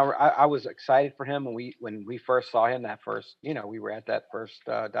Allin. I was excited for him when we first saw him that first. We were at that first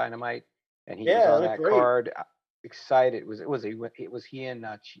Dynamite, and he was on that card. Excited. It was he and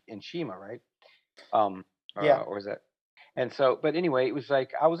Shima, right? Or was that? And so, but anyway, it was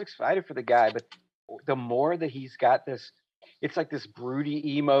like I was excited for the guy, but the more that he's got this, it's like this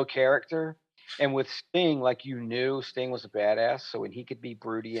broody emo character. And with Sting, like Sting was a badass, so when he could be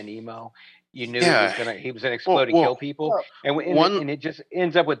broody and emo, he was gonna explode and kill people. And it just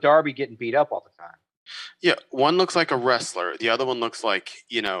ends up with Darby getting beat up all the time. Yeah, one looks like a wrestler, the other one looks like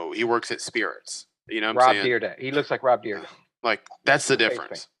he works at Spirits. You know what I'm saying? Rob Deerday. He looks like Rob Deerday. Like that's the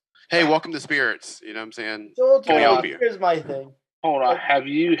difference. Hey, welcome to Spirits. You know what I'm saying? So here's my thing. Hold on. Have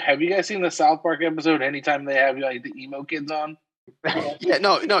you guys seen the South Park episode? Anytime they have like the emo kids on? Yeah,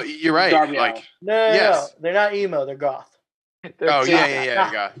 no, you're right. Darby like, no, they're not emo. They're goth.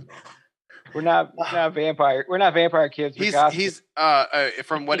 Yeah. We're not vampire. We're not vampire kids. He's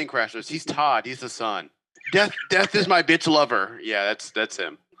from Wedding Crashers. He's Todd. He's the son. Death is my bitch lover. Yeah, that's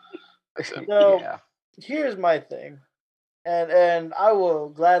him. So here's my thing, and I will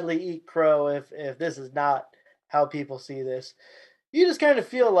gladly eat crow if this is not how people see this. You just kind of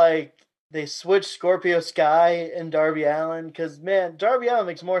feel like they switched Scorpio Sky and Darby Allin because, man, Darby Allin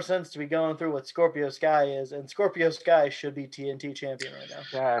makes more sense to be going through what Scorpio Sky is, and Scorpio Sky should be TNT champion right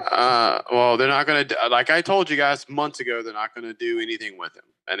now. Well, they're not going to, like I told you guys months ago, they're not going to do anything with him,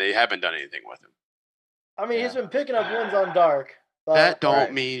 and they haven't done anything with him. I mean, he's been picking up wins on Dark. But, that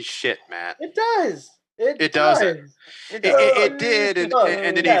don't mean shit, Matt. It does. It doesn't. It did, and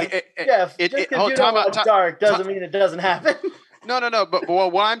then Jeff, just because you don't watch Dark doesn't mean it doesn't happen. No. But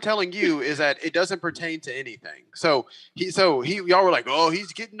what I'm telling you is that it doesn't pertain to anything. So y'all were like, oh,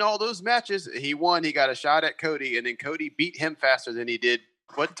 he's getting all those matches. He won. He got a shot at Cody, and then Cody beat him faster than he did.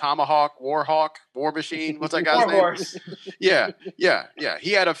 What Tomahawk, Warhawk, War Machine? What's that guy's name? Yeah.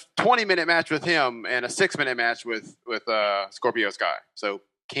 He had a 20-minute match with him and a 6-minute match with Scorpio Sky. So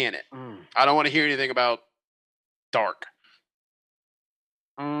can it? I don't want to hear anything about Dark.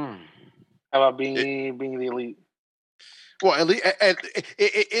 How about being the Elite? Well, elite.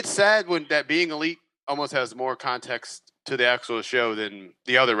 It's sad when that being elite almost has more context to the actual show than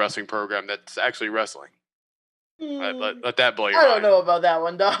the other wrestling program that's actually wrestling. Let that blow your mind. I don't know about that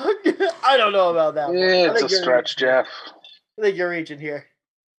one, dog. I don't know about that one. It's a stretch, Jeff. I think you're reaching here.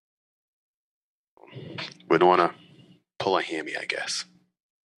 Wouldn't want to pull a hammy, I guess.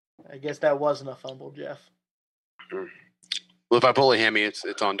 I guess that wasn't a fumble, Jeff. Well, if I pull a hammy,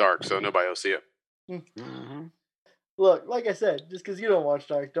 it's on Dark, so nobody will see it. Mm-hmm. Look, like I said, just because you don't watch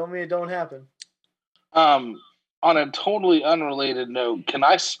Dark, don't mean it don't happen. On a totally unrelated note, can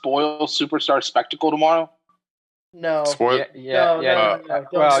I spoil Superstar Spectacle tomorrow? No. Spoil? No.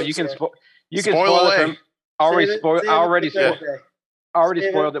 Well, you can spoil it. Already spoiled it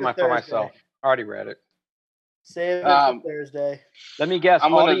for myself. Already read it. Save it for Thursday. Let me guess.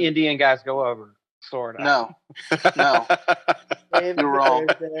 All the Indian guys go over. Sort of. No. You're wrong.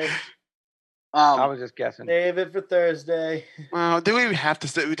 I was just guessing. Save it for Thursday. Do we really have to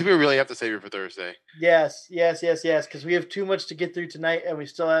save it for Thursday? Yes. Because we have too much to get through tonight, and we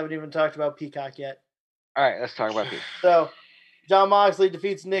still haven't even talked about Peacock yet. All right, let's talk about Peacock. So, Jon Moxley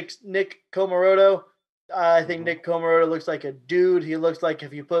defeats Nick Comoroto. I think Nick Comoroto looks like a dude. He looks like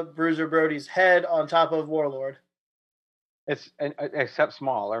if you put Bruiser Brody's head on top of Warlord. Except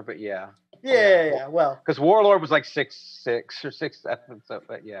smaller, but yeah. Yeah. Well, because Warlord was like 6'6" or 6'7", so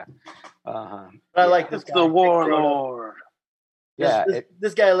but yeah. But I like this guy. The Warlord. Yeah,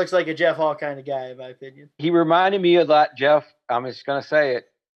 this guy looks like a Jeff Hall kind of guy, in my opinion. He reminded me a lot, Jeff. I'm just gonna say it.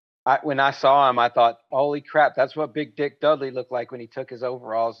 When I saw him, I thought, "Holy crap, that's what Big Dick Dudley looked like when he took his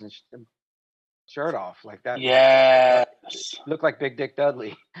overalls and shirt off like that." Yes, looked like Big Dick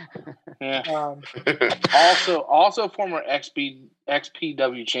Dudley. Yeah. also former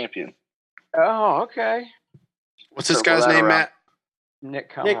XPW champion. Oh, okay. What's this guy's name, Matt?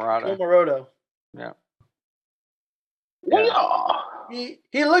 Nick Comoroto. Nick Comoroto. Yeah.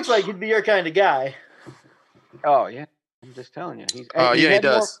 He looks like he'd be your kind of guy. Oh yeah, I'm just telling you. He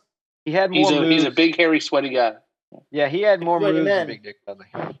does. He had more moves. He's a big, hairy, sweaty guy. Yeah, he had more moves than Big Dick Dudley.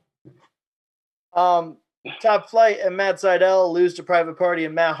 Top Flight and Matt Sydal lose to Private Party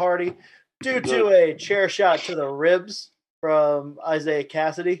and Matt Hardy due to a chair shot to the ribs from Isaiah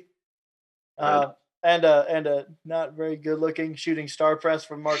Cassidy. And a not very good looking shooting star press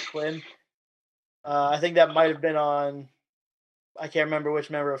from Mark Quinn. I think that might have been on I can't remember which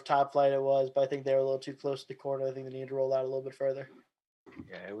member of Top Flight it was, but I think they were a little too close to the corner. I think they needed to roll out a little bit further.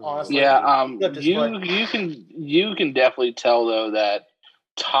 Yeah, it was Honestly. You can definitely tell though that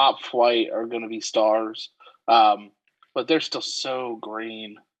Top Flight are going to be stars, but they're still so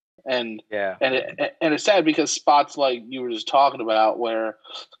green, and it's sad because spots like you were just talking about, where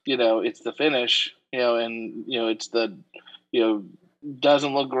it's the finish, and it's the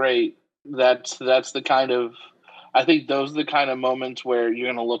doesn't look great. That's the kind of, I think those are the kind of moments where you're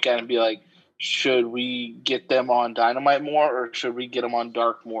going to look at it and be like, should we get them on Dynamite more, or should we get them on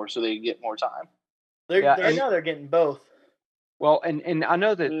Dark more so they get more time? Now they're getting both. Well, and I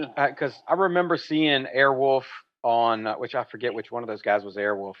know that because I remember seeing Airwolf on which I forget which one of those guys was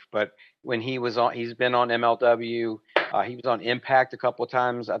Airwolf, but when he's been on MLW, he was on Impact a couple of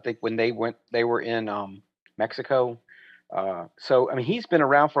times. I think when they were in Mexico. So I mean, he's been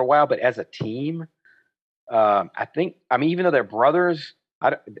around for a while, but as a team, even though they're brothers,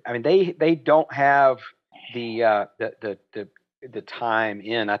 they don't have the time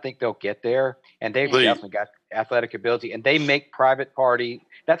in. I think they'll get there, and they've definitely got athletic ability, and they make Private Party.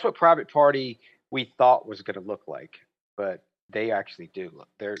 That's what Private Party we thought was going to look like, but they actually do look.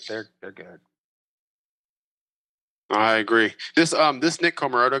 They're good. I agree. This Nick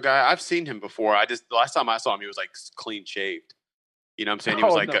Comoroto guy, I've seen him before. The last time I saw him, he was like clean shaved. You know what I'm saying? He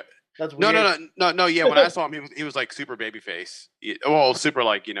was like that's weird. No. Yeah, when I saw him, he was like super baby face. Well, super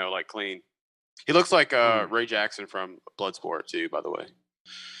like like clean. He looks like Ray Jackson from Bloodsport too, by the way.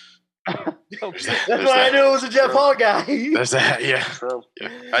 That's why I knew it was a Jeff Hall guy. There's that, yeah.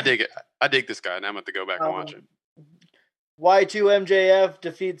 I dig it. I dig this guy, and I'm going to go back and watch him. Y2 MJF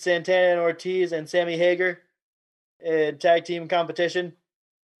defeats Santana and Ortiz and Sammy Hager in tag team competition.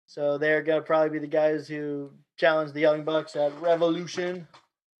 So they're going to probably be the guys who challenge the Young Bucks at Revolution.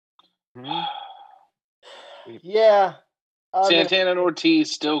 Mm-hmm. Yeah. Santana and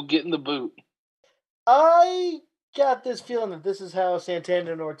Ortiz still getting the boot. I got this feeling that this is how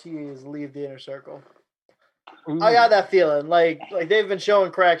Santana and Ortiz leave the Inner Circle. Ooh. I got that feeling. Like they've been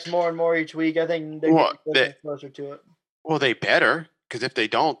showing cracks more and more each week. I think they're getting closer to it. Well, they better, because if they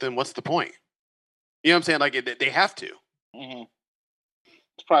don't, then what's the point? You know what I'm saying? Like, they have to. Mm-hmm.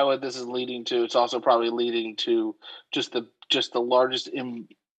 It's probably what this is leading to. It's also probably leading to just the largest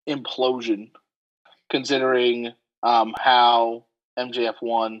implosion, considering how MJF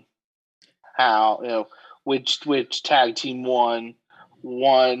won, how which tag team won,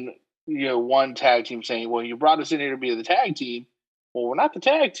 one tag team saying, "Well, you brought us in here to be the tag team. Well, we're not the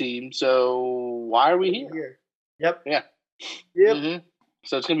tag team, so why are we here?" Yep. Yeah. Yep. Mm-hmm.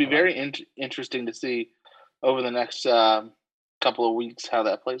 So it's going to be very interesting to see over the next couple of weeks how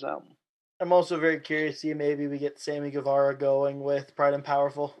that plays out. I'm also very curious to see maybe we get Sammy Guevara going with Pride and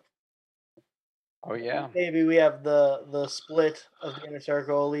Powerful. Oh yeah. Maybe we have the split of the Inner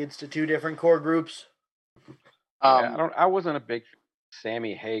Circle leads to two different core groups. I wasn't a big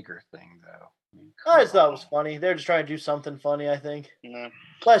Sammy Hager thing though. I just thought it was funny. They're just trying to do something funny, I think. Yeah.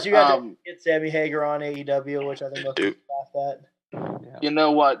 Plus, you got to get Sammy Hager on AEW, which I think most people laugh at. Yeah. You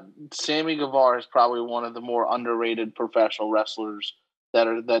know what? Sammy Guevara is probably one of the more underrated professional wrestlers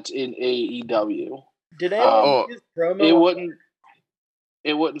that's in AEW. Did anyone use promo?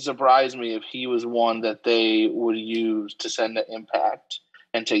 It wouldn't surprise me if he was one that they would use to send to Impact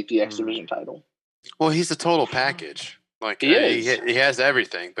and take the X Division title. Well, he's a total package. Like he has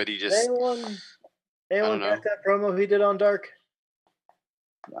everything, but he just anyone got that promo he did on Dark?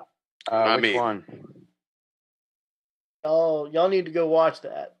 No. Which one? Oh, y'all need to go watch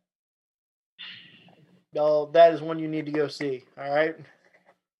that. Y'all, that is one you need to go see. All right.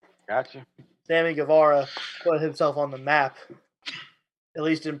 Gotcha. Sammy Guevara put himself on the map, at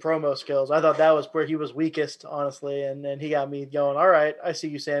least in promo skills. I thought that was where he was weakest, honestly, and then he got me going. All right, I see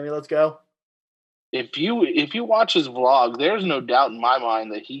you, Sammy. Let's go. If you watch his vlog, there's no doubt in my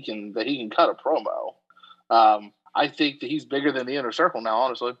mind that he can cut a promo. I think that he's bigger than the Inner Circle now.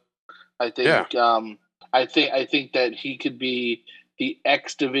 Honestly, I think I think that he could be the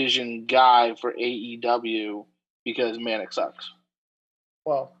X Division guy for AEW because Manic sucks.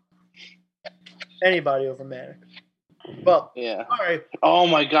 Well, anybody over Manic. Well, yeah. All right. Oh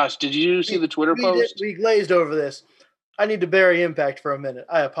my gosh! Did you see the Twitter post? We glazed over this. I need to bury Impact for a minute.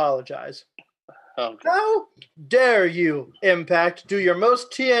 I apologize. Okay. How dare you, Impact, do your most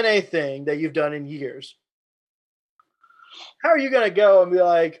TNA thing that you've done in years? How are you going to go and be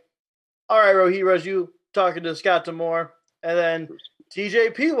like, all right, Rohit, you talking to Scott D'Amore, and then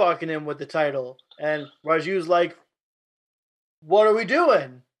TJP walking in with the title, and Raju's like, what are we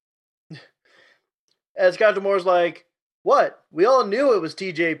doing? And Scott D'Amore's like, what? We all knew it was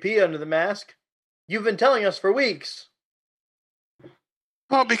TJP under the mask. You've been telling us for weeks.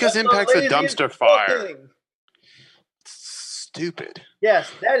 Well, because That's Impact's a laziest dumpster fire. booking. Stupid. Yes,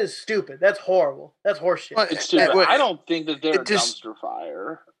 that is stupid. That's horrible. That's horseshit. Well, It's stupid. I don't think that they're a just- dumpster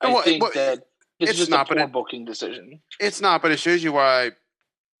fire. Well, I think that it's just not, a but poor booking decision. It's not, but it shows you why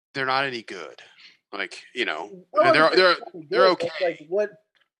they're not any good. Like, you know, I they're wouldn't say okay. It's like what?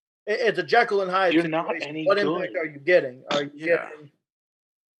 It's a Jekyll and Hyde You're situation. not any What good. impact are you getting? Are you Yeah. getting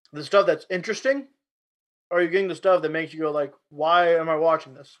the stuff that's interesting? Or are you getting the stuff that makes you go like, why am I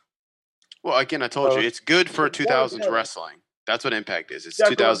watching this? Well, again, I told you, it's good for 2000s wrestling. That's what Impact is. It's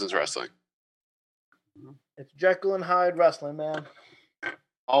Jekyll 2000s wrestling. It's Jekyll and Hyde wrestling, man.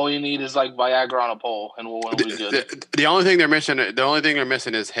 All you need is like Viagra on a pole, and we'll be good. The only thing they're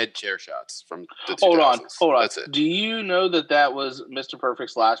missing is head chair shots from the 2000s. Hold on. That's it. Do you know that was Mr.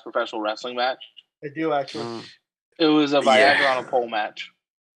 Perfect's last professional wrestling match? I do actually. It was a Viagra on a pole match.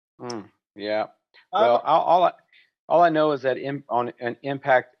 Yeah. Well, all I know is that on an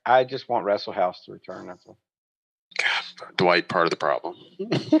Impact, I just want Wrestle House to return. That's all. God, Dwight, part of the problem.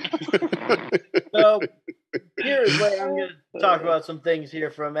 So here's where I'm going to talk about some things here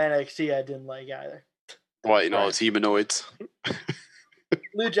from NXT I didn't like either. Dwight and all his humanoids.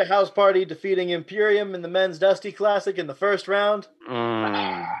 Lucha House Party defeating Imperium in the Men's Dusty Classic in the first round.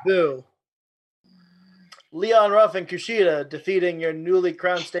 Boo. Leon Ruff and Kushida defeating your newly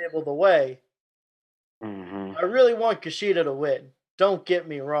crowned stable The Way. I really want Kushida to win. Don't get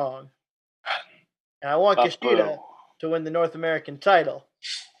me wrong. And I want Kushida to win the North American title.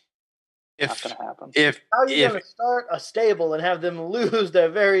 Not gonna happen. How are you going to start a stable and have them lose their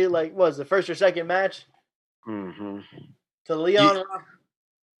very, the first or second match? To Leon Ruff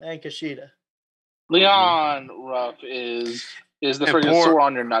and Kushida. Leon Ruff is the friggin' sore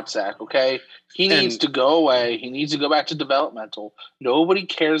on your nutsack, okay? He needs to go away. He needs to go back to developmental. Nobody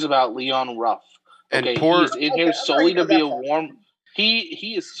cares about Leon Ruff. Okay, he's in here solely to be a warm.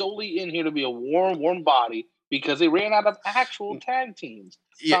 He is solely in here to be a warm body because they ran out of actual tag teams.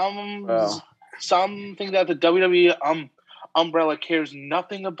 Something that the WWE umbrella cares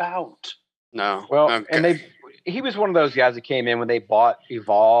nothing about. No. Well, and he was one of those guys that came in when they bought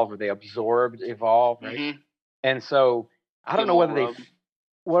Evolve or they absorbed Evolve, right? Mm-hmm. And so I don't know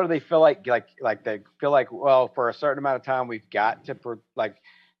whether they feel like they feel like, well, for a certain amount of time we've got to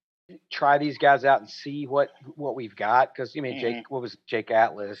try these guys out and see what we've got, because Jake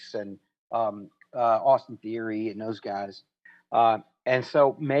Atlas and Austin Theory and those guys, and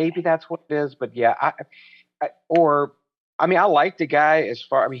so maybe that's what it is. But yeah, I like the guy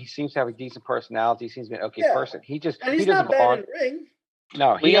he seems to have a decent personality. He seems to be an okay person. He doesn't belong. In ring.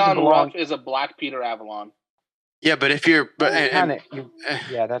 No, Leon Ruff is a Black Peter Avalon. Yeah, but if you're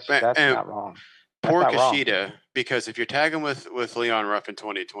that's not wrong. Poor Kushida, because if you're tagging with Leon Ruff in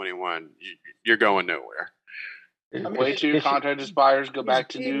 2021, you're going nowhere. Wait till your contract expires, go back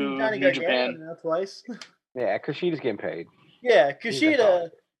to New Japan. Twice. Yeah, Kushida's getting paid. Yeah, Kushida.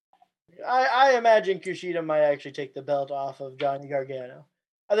 I imagine Kushida might actually take the belt off of Johnny Gargano.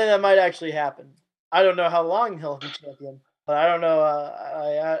 I think that might actually happen. I don't know how long he'll be champion, but I don't know.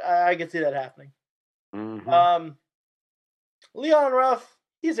 I can see that happening. Leon Ruff,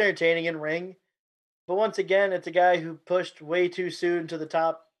 he's entertaining in ring. But once again, it's a guy who pushed way too soon to the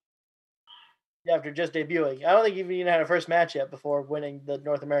top after just debuting. I don't think he even had a first match yet before winning the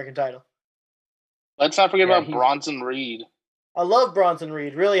North American title. Let's not forget about Bronson Reed. I love Bronson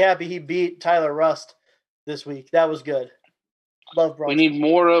Reed. Really happy he beat Tyler Rust this week. That was good. Love Bronson. We need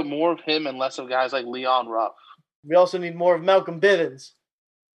more of him and less of guys like Leon Ruff. We also need more of Malcolm Bivens.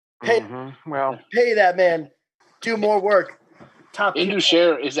 Pay that man. Do more work. Top Indus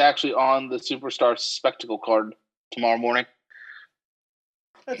Sher is actually on the Superstar Spectacle card tomorrow morning.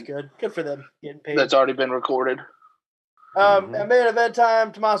 That's good. Good for them getting paid. That's already been recorded. At main event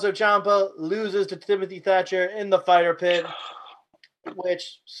time, Tommaso Ciampa loses to Timothy Thatcher in the fighter pit,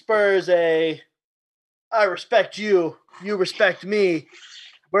 which spurs I respect you, you respect me.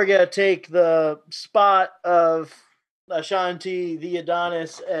 We're going to take the spot of Ashanti, the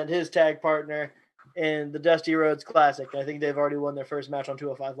Adonis, and his tag partner in the Dusty Rhodes Classic. I think they've already won their first match on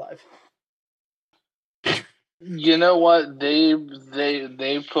 205 Live. You know what? They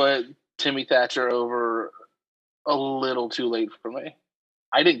put Timmy Thatcher over a little too late for me.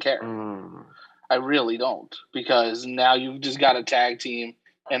 I didn't care. I really don't, because now you've just got a tag team,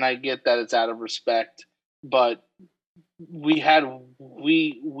 and I get that it's out of respect, but we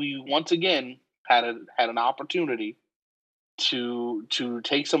once again had an opportunity to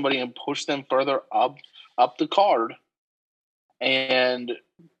take somebody and push them further up the card, and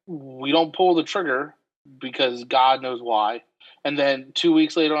we don't pull the trigger because God knows why. And then 2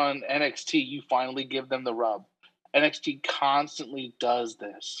 weeks later on NXT, you finally give them the rub. NXT constantly does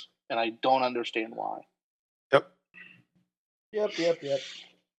this, and I don't understand why. Yep.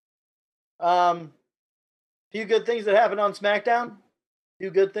 Few good things that happened on SmackDown. Few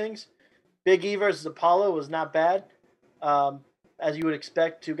good things. Big E versus Apollo was not bad. As you would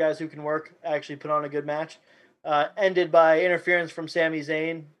expect, two guys who can work actually put on a good match. Ended by interference from Sami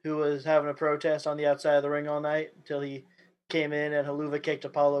Zayn, who was having a protest on the outside of the ring all night until he came in and Helluva kicked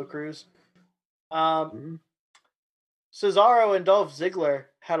Apollo Crews. Cesaro and Dolph Ziggler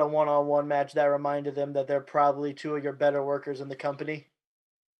had a one-on-one match that reminded them that they're probably two of your better workers in the company.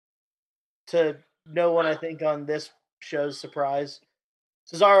 To no one, I think, on this show's surprise.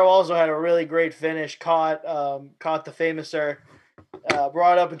 Cesaro also had a really great finish, caught the Famouser,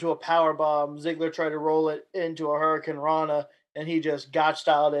 brought up into a powerbomb. Ziggler tried to roll it into a Hurricane Rana, and he just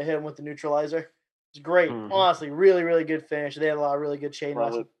got-styled at him with the neutralizer. It's great. Honestly, really, really good finish. They had a lot of really good chain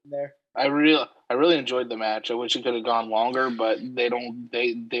wrestling in there. I really enjoyed the match. I wish it could have gone longer, but they don't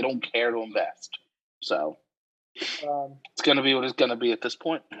care to invest. So it's gonna be what it's gonna be at this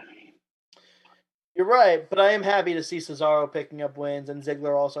point. You're right, but I am happy to see Cesaro picking up wins and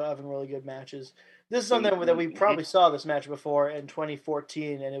Ziggler also having really good matches. This is something that we probably saw this match before in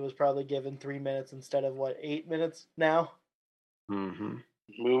 2014, and it was probably given 3 minutes instead of 8 minutes now.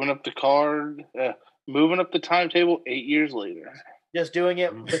 Moving up the card, moving up the timetable 8 years later. Just doing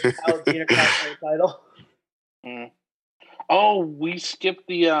it without the Intercontinental title. Oh, we skipped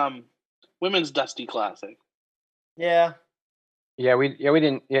the women's Dusty Classic. Yeah. We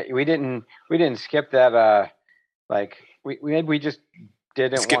didn't skip that. We just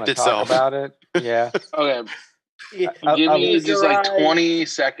didn't want to talk about it. Yeah. Okay. Give me just 20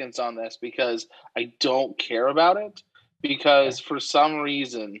 seconds on this because I don't care about it. Because for some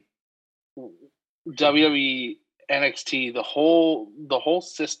reason, WWE NXT, the whole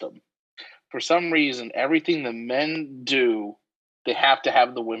system, for some reason, everything the men do, they have to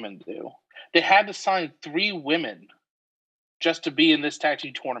have the women do. They had to sign 3 women just to be in this tag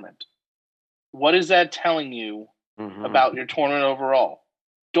team tournament. What is that telling you about your tournament overall?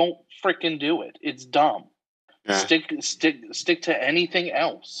 Don't freaking do it. It's dumb. Yeah. Stick to anything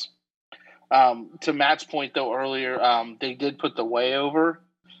else. To Matt's point though earlier, they did put the way over.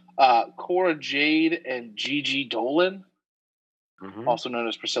 Cora Jade and Gigi Dolan, also known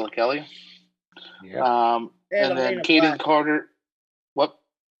as Priscilla Kelly. Yeah. And then Kaden Carter. What?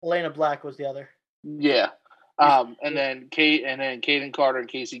 Elena Black was the other. Yeah. And then Kaden Carter and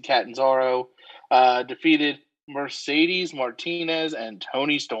Casey Catanzaro defeated Mercedes Martinez and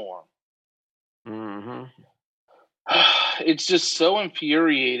Toni Storm. It's just so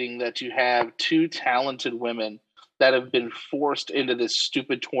infuriating that you have 2 talented women that have been forced into this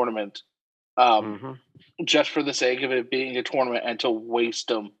stupid tournament just for the sake of it being a tournament and to waste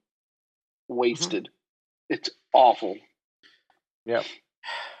them. Wasted. It's awful. Yeah.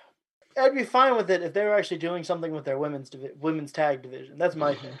 I'd be fine with it if they were actually doing something with their women's tag division. That's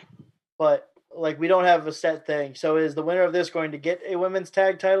my thing. But we don't have a set thing. So is the winner of this going to get a women's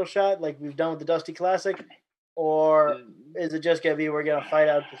tag title shot like we've done with the Dusty Classic? Or is it just going to be we're going to fight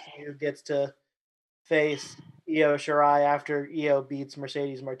out to see who gets to face Io Shirai after Io beats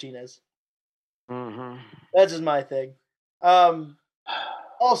Mercedes Martinez? That's just my thing.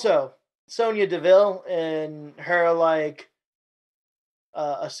 Also, Sonya Deville and her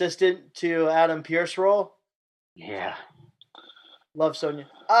assistant to Adam Pearce role. Yeah. Love Sonya.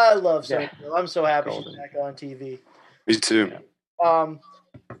 I love Sonya Deville. I'm so happy she's back on TV. Me too.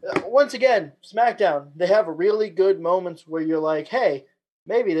 Once again, SmackDown, they have really good moments where you're like, hey,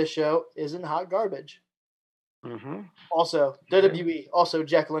 maybe this show isn't hot garbage. Also, WWE, also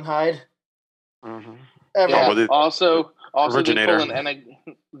Jekyll and Hyde. Also originator.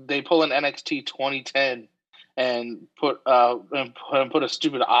 They pull an NXT 2010 and put a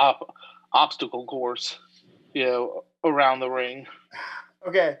stupid obstacle course, around the ring.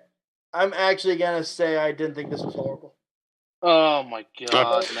 Okay, I'm actually gonna say I didn't think this was horrible. Oh my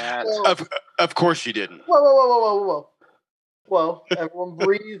God, Matt! Of course you didn't. Whoa! Everyone,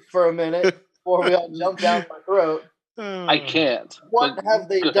 breathe for a minute before we all jump down my throat. I can't. What have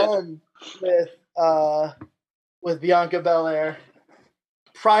they done with Bianca Belair?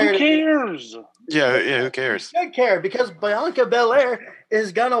 Who cares? Yeah, who cares? I care because Bianca Belair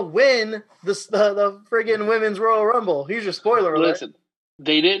is gonna win the friggin' Women's Royal Rumble. Here's your spoiler alert. Listen,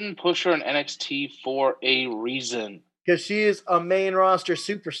 they didn't push her in NXT for a reason. Because she is a main roster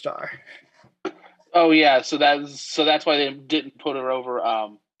superstar. Oh yeah, so that's why they didn't put her over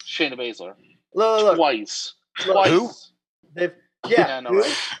Shayna Baszler. Look. Twice. Who?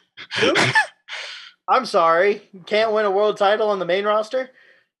 Who? I'm sorry. Can't win a world title on the main roster?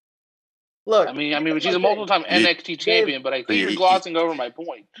 Look, I mean, she's a multiple-time NXT champion, but I think you're glossing over my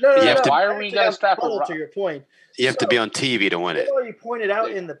point. No. Why are we gonna strap her? To your point, you have to be on TV to win it. You already pointed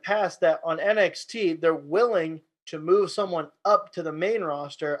out in the past that on NXT they're willing to move someone up to the main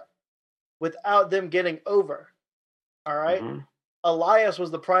roster without them getting over. All right, Elias was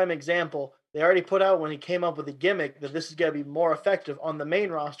the prime example. They already put out when he came up with the gimmick that this is going to be more effective on the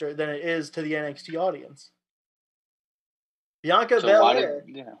main roster than it is to the NXT audience. Bianca Belair,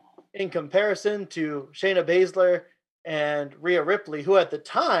 in comparison to Shayna Baszler and Rhea Ripley, who at the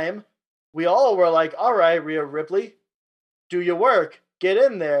time, we all were like, all right, Rhea Ripley, do your work. Get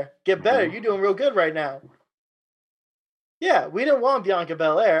in there. Get better. You're doing real good right now. Yeah, we didn't want Bianca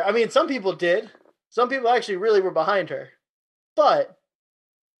Belair. I mean, some people did. Some people actually really were behind her. But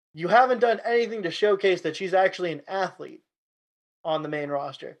you haven't done anything to showcase that she's actually an athlete on the main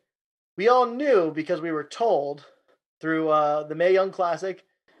roster. We all knew because we were told through the Mae Young Classic,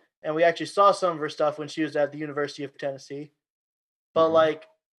 and we actually saw some of her stuff when she was at the University of Tennessee. But,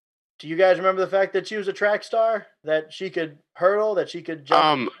 do you guys remember the fact that she was a track star? That she could hurdle? That she could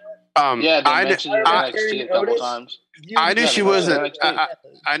jump? Yeah, they mentioned NXT a couple times. I knew she was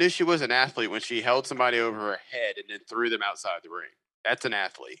I knew she was an athlete when she held somebody over her head and then threw them outside the ring. That's an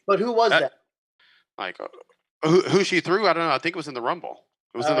athlete. But who was that? Like, who she threw? I don't know. I think it was in the Rumble.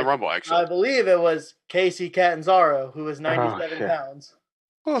 It was in the Rumble, actually. I believe it was Casey Catanzaro, who was 97 pounds.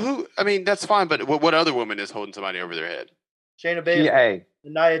 Well, that's fine, but what other woman is holding somebody over their head? Shayna Baszler.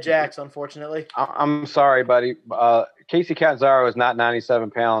 Nia Jax, unfortunately. I'm sorry, buddy. Casey Catanzaro is not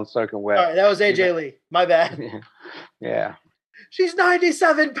 97 pounds soaking wet. All right, that was AJ Lee. My bad. Yeah. She's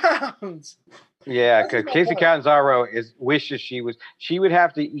 97 pounds. Yeah, because Casey Catanzaro wishes she was. She would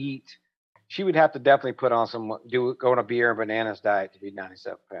have to eat. She would have to definitely put on go on a beer and bananas diet to be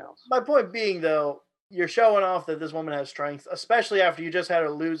 97 pounds. My point being, though, you're showing off that this woman has strength, especially after you just had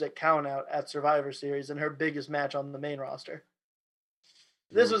her lose at Countout at Survivor Series in her biggest match on the main roster.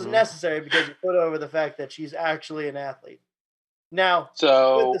 This was necessary because you put over the fact that she's actually an athlete. Now, with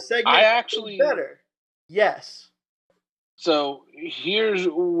the segment better. Yes. So here's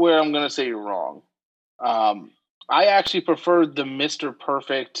where I'm going to say you're wrong. I actually preferred the Mr.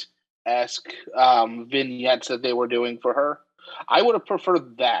 Perfect-esque vignettes that they were doing for her. I would have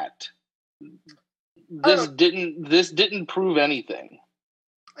preferred that. This didn't prove anything.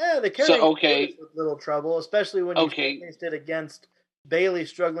 Yeah, the character with little trouble, especially when you showcased it against Bayley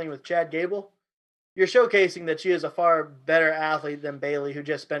struggling with Chad Gable. You're showcasing that she is a far better athlete than Bayley, who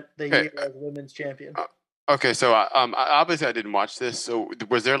just spent the year as women's champion. Okay, so obviously I didn't watch this. So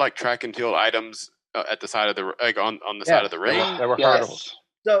was there track and field items at the side of the on the side of the ring? There were hurdles.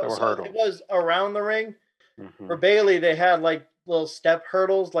 So it was around the ring. For Bayley, they had little step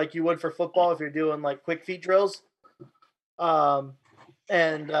hurdles like you would for football if you're doing quick feet drills. And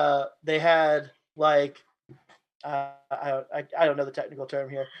they had I don't know the technical term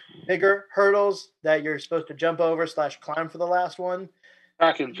here. Bigger hurdles that you're supposed to jump over / climb for the last one.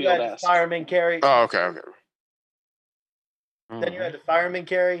 Track and field fireman carry. Oh, okay. Then you had the fireman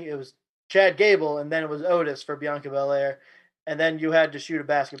carry. It was Chad Gable, and then it was Otis for Bianca Belair, and then you had to shoot a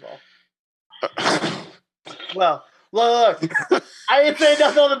basketball. Well, look, I didn't say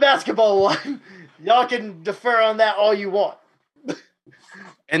nothing on the basketball one. Y'all can defer on that all you want.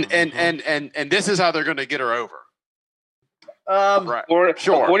 And this is how they're going to get her over. Right.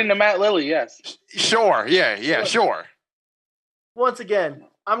 Sure. According to Matt Lilly, yes. Sure. Yeah. Sure. Once again,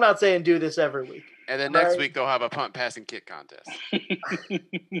 I'm not saying do this every week. And then next week they'll have a punt, pass, and kick contest.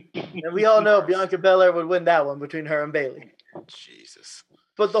 And we all know Bianca Belair would win that one between her and Bayley. Jesus.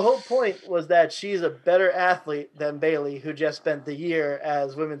 But the whole point was that she's a better athlete than Bayley, who just spent the year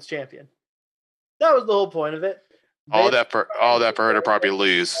as women's champion. That was the whole point of it. All that for her to probably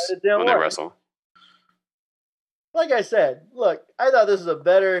lose when they wrestle. Like I said, look, I thought this was a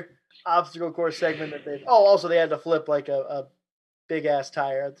better obstacle course segment that they. Oh, also they had to flip a big ass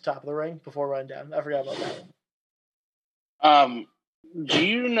tire at the top of the ring before running down. I forgot about that one. Do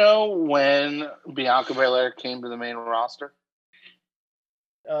you know when Bianca Belair came to the main roster?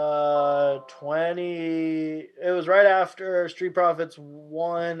 20. It was right after Street Profits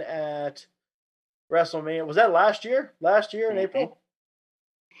won at WrestleMania. Was that last year? Last year in April?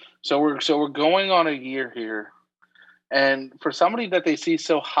 So we're going on a year here. And for somebody that they see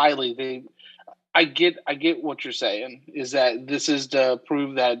so highly, I get what you're saying, is that this is to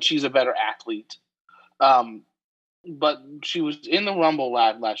prove that she's a better athlete. But she was in the Rumble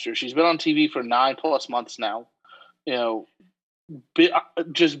last year. She's been on TV for 9+ months now. You know,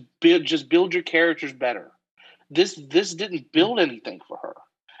 just build your characters better. This didn't build anything for her.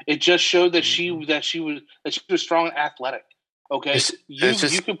 It just showed that she was strong and athletic. Okay,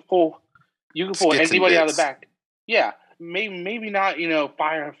 you could pull You can pull Skits and anybody out of bits. the back. Yeah, maybe not.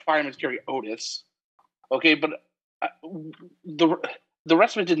 Fireman's Carry Otis. Okay, but the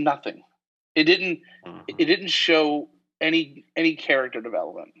rest of it did nothing. It didn't. It didn't show any character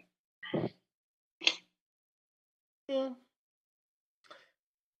development. Yeah.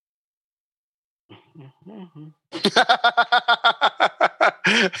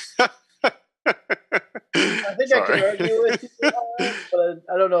 I think I can argue with you, but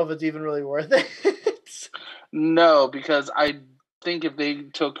I don't know if it's even really worth it. No, because I think if they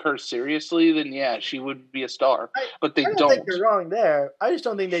took her seriously, then yeah, she would be a star. But they I don't think you're wrong there. I just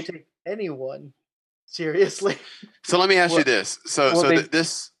don't think they take anyone seriously. So let me ask you this: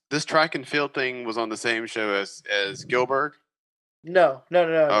 this track and field thing was on the same show as Gilbert? No.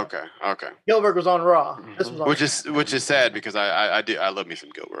 Okay. Gilbert was on Raw. This was on which is sad because I love me some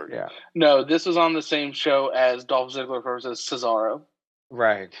Gilbert. Yeah. No, this was on the same show as Dolph Ziggler versus Cesaro.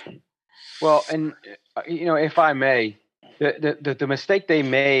 Right. Well, and if I may, the mistake they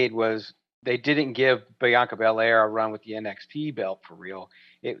made was they didn't give Bianca Belair a run with the NXT belt for real.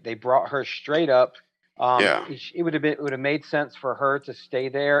 They brought her straight up. It would have made sense for her to stay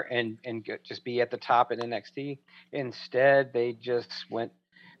there and just be at the top in NXT. Instead, they just went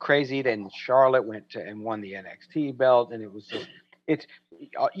crazy. Then Charlotte went and won the NXT belt, and it was just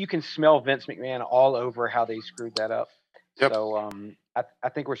you can smell Vince McMahon all over how they screwed that up. Yep. So I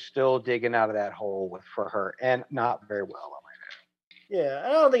think we're still digging out of that hole for her, and not very well. Yeah,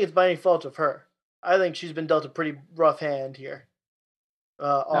 I don't think it's by any fault of her. I think she's been dealt a pretty rough hand here.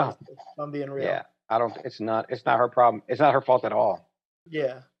 Honestly, if I'm being real. Yeah, I don't. It's not her problem. It's not her fault at all.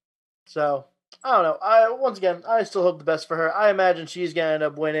 Yeah. So I don't know. I still hope the best for her. I imagine she's gonna end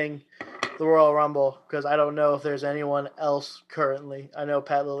up winning the Royal Rumble because I don't know if there's anyone else currently. I know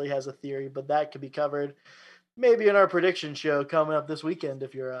Pat Lilly has a theory, but that could be covered maybe in our prediction show coming up this weekend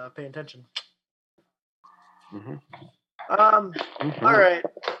if you're paying attention. Mm-hmm. All right,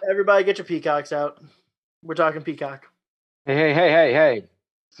 everybody, get your peacocks out. We're talking Peacock. Hey!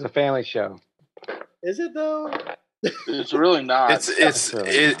 This is a family show. Is it though? It's really not. It's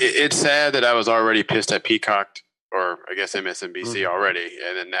sad that I was already pissed at Peacock, or I guess MSNBC already,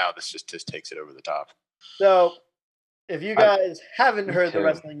 and then now this just takes it over the top. So, if you guys haven't heard the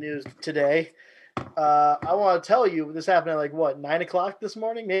wrestling news today, I want to tell you this happened at 9:00 this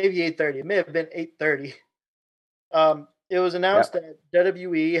morning, maybe 8:30. It may have been 8:30. It was announced that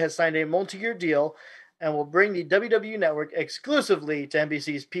WWE has signed a multi-year deal and will bring the WWE Network exclusively to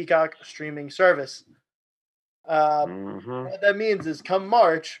NBC's Peacock streaming service. What that means is come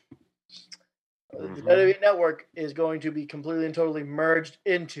March, the WWE Network is going to be completely and totally merged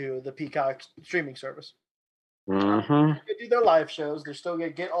into the Peacock streaming service. They do their live shows. They're still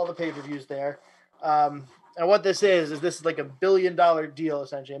going to get all the pay-per-views there. And what this is this is like $1 billion deal,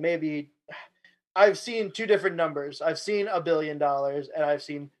 essentially. Maybe I've seen two different numbers. I've seen $1 billion and I've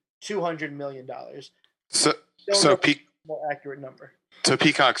seen $200 million. So more accurate number. So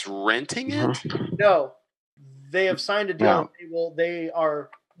Peacock's renting it? No, they have signed a deal. No. They are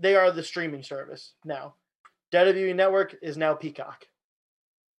the streaming service now. WWE Network is now Peacock.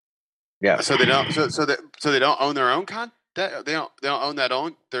 Yeah. So they don't. So they don't own their own content. They don't own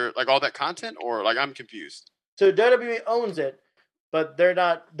their all that content, or I'm confused. So WWE owns it, but they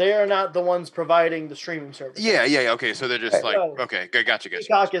are not the ones providing the streaming service. Yeah. Okay. So they're just okay. Gotcha.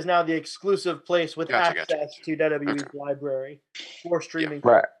 Peacock is now the exclusive place with access to WWE's library for streaming.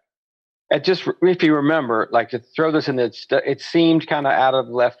 Yeah. Right. And just if you remember, to throw this in, it seemed kind of out of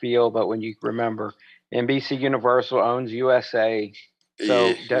left field, but when you remember, NBC Universal owns USA,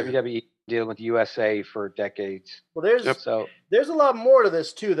 so WWE dealing with USA for decades. Well, there's a lot more to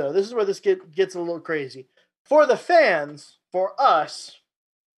this too, though. This is where this gets a little crazy. For the fans, for us,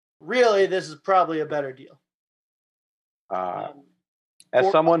 really, this is probably a better deal.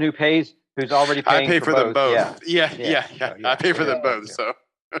 As someone who's already paying, I pay for them both. Yeah. I pay for them both. So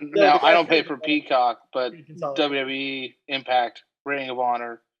now I don't pay for Peacock, but WWE, Impact, Ring of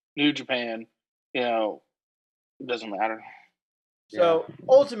Honor, New Japan, it doesn't matter. So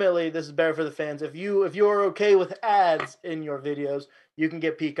ultimately, this is better for the fans. If you're okay with ads in your videos, you can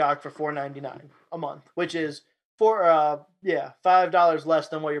get Peacock for $4.99 a month, which is $5 less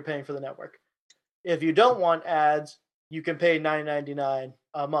than what you're paying for the network. If you don't want ads, you can pay $9.99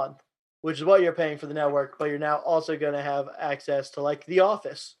 a month, which is what you're paying for the network. But you're now also going to have access to The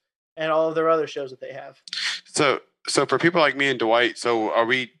Office and all of their other shows that they have. So for people like me and Dwight, so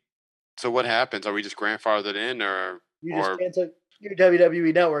what happens? Are we just grandfathered in, or you just cancel your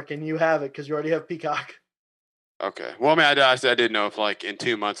WWE Network and you have it because you already have Peacock? Okay. Well, I mean, I didn't know if like in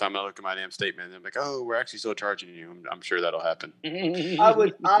 2 months I'm gonna look at my damn statement and I'm like, oh, we're actually still charging you. I'm sure that'll happen.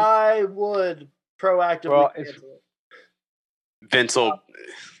 I would proactively cancel it. Vince will.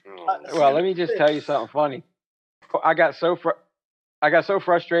 Well, let me just tell you something funny. I got so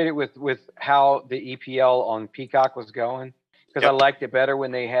frustrated with how the EPL on Peacock was going because I liked it better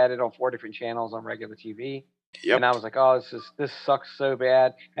when they had it on 4 different channels on regular TV. Yep. And I was like, oh, this sucks so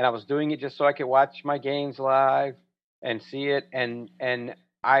bad. And I was doing it just so I could watch my games live and see it. And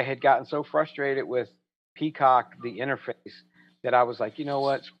I had gotten so frustrated with Peacock, the interface, that I was like, you know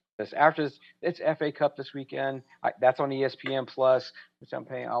what? After this, it's FA Cup this weekend. That's on ESPN Plus, which I'm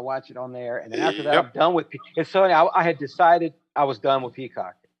paying. I'll watch it on there. And then after that, I'm done with. It's so I had decided I was done with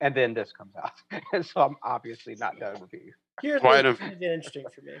Peacock, and then this comes out, and so I'm obviously not done with you. Here's what's interesting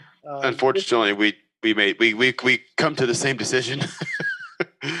for me. Unfortunately, we come to the same decision.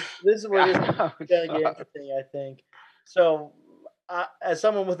 This is where this is going to get interesting, I think. So, as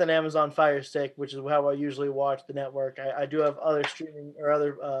someone with an Amazon Fire Stick, which is how I usually watch the network, I do have other streaming or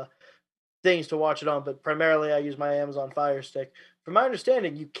other things to watch it on, but primarily I use my Amazon Fire Stick. From my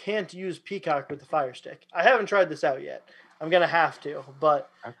understanding, you can't use Peacock with the Fire Stick. I haven't tried this out yet. I'm going to have to, but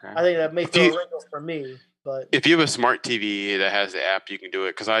I think that may throw a wrinkle for me. But if you have a smart TV that has the app, you can do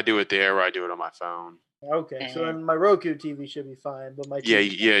it, because I do it there or I do it on my phone. Okay, so then my Roku TV should be fine, but my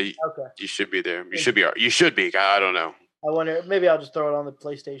TV, okay, you should be there. You should be. I don't know. I wonder. Maybe I'll just throw it on the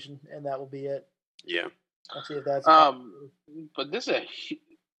PlayStation, and that will be it. Yeah. I'll see if that's. But this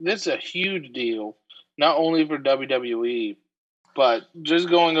is a huge deal, not only for WWE, but just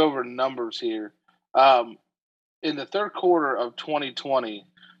going over numbers here. In the third quarter of 2020,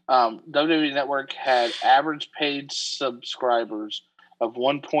 WWE Network had average paid subscribers of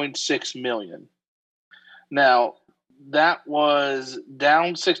 1.6 million. Now, that was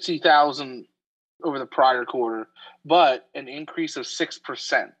down 60,000 over the prior quarter, but an increase of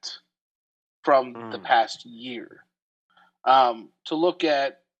 6% from the past year. To look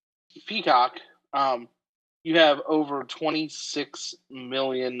at Peacock, you have over 26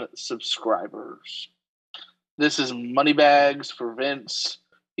 million subscribers. This is money bags for Vince.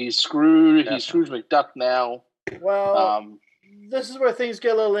 He's screwed. He's Scrooge McDuck now. Well, this is where things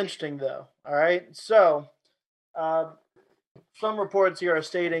get a little interesting, though. All right, so some reports here are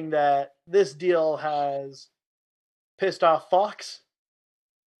stating that this deal has pissed off Fox.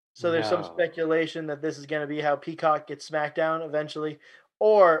 So there's some speculation that this is going to be how Peacock gets SmackDown eventually,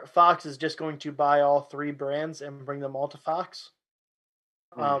 or Fox is just going to buy all 3 brands and bring them all to Fox.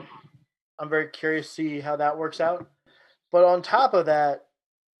 I'm very curious to see how that works out. But on top of that,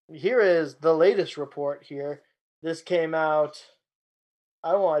 here is the latest report here. This came out,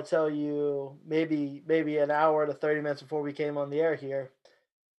 I want to tell you, maybe an hour to 30 minutes before we came on the air here.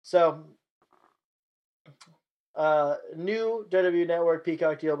 So, new WWE Network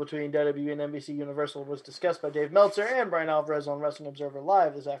Peacock deal between WWE and NBC Universal was discussed by Dave Meltzer and Brian Alvarez on Wrestling Observer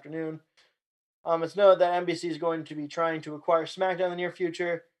Live this afternoon. It's noted that NBC is going to be trying to acquire SmackDown in the near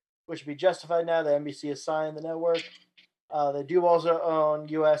future, which would be justified now that NBC has signed the network. They do also own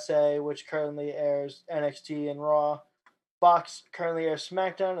USA, which currently airs NXT and Raw. Fox currently airs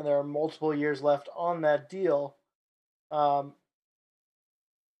SmackDown, and there are multiple years left on that deal. But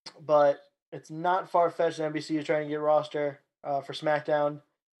it's not far-fetched that NBC is trying to get roster for SmackDown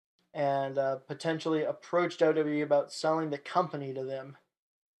and potentially approach WWE about selling the company to them.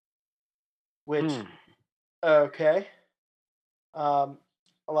 Which, okay.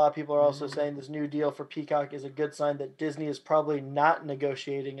 A lot of people are also saying this new deal for Peacock is a good sign that Disney is probably not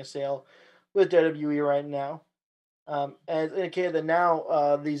negotiating a sale with WWE right now. As indicated that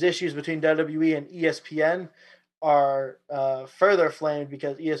now these issues between WWE and ESPN are further flamed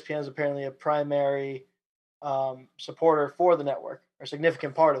because ESPN is apparently a primary supporter for the network, or a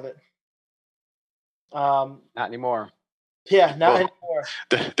significant part of it. Not anymore. Yeah, not anymore.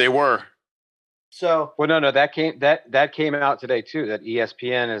 They were. So no, that came out today too. That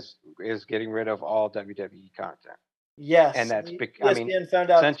ESPN is getting rid of all WWE content. Yes, and that's ESPN found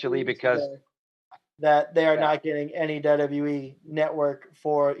out essentially because that they are not getting any WWE network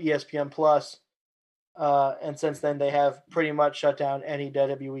for ESPN Plus, and since then they have pretty much shut down any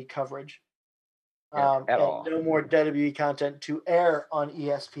WWE coverage. At all. No more WWE content to air on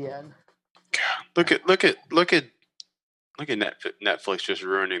ESPN. Look at Netflix just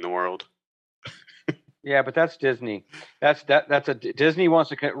ruining the world. Yeah, but that's Disney. Disney wants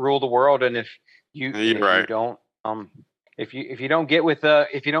to rule the world, and if you don't, if you don't get with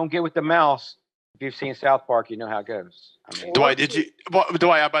the mouse, if you've seen South Park, you know how it goes. I mean,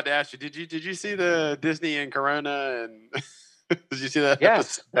 I'm about to ask you, did you see the Disney and Corona and Did you see that?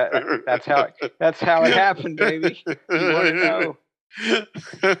 Yes, that's how it happened, baby. You want to know?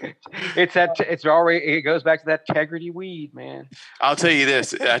 It goes back to that integrity weed, man. I'll tell you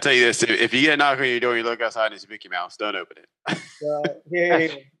this. If you get a knock on your door, you look outside and it's Mickey Mouse. Don't open it.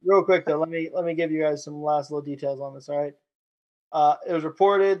 Here. Real quick though, let me give you guys some last little details on this. All right. It was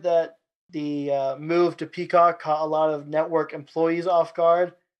reported that the move to Peacock caught a lot of network employees off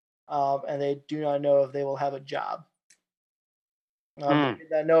guard, and they do not know if they will have a job. They did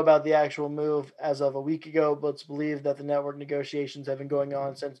not know about the actual move as of a week ago, but it's believed that the network negotiations have been going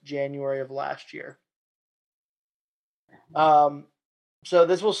on since January of last year. So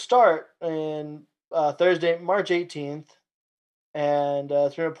this will start in Thursday, March 18th, and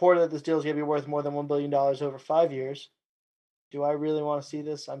it's been reported that this deal is going to be worth more than $1 billion over 5 years. Do I really want to see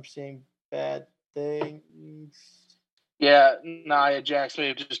this? I'm seeing bad things. Yeah, Nia Jax may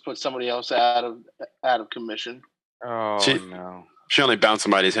have just put somebody else out of commission. Oh no! She only bounced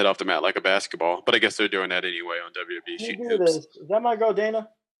somebody's head off the mat like a basketball, but I guess they're doing that anyway on WWE shooting hoops. Is that my girl Dana?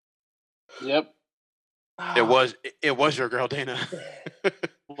 Yep. It was your girl Dana.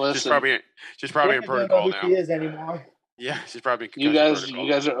 she's probably in protocol now. She is anymore. Yeah, she's probably in you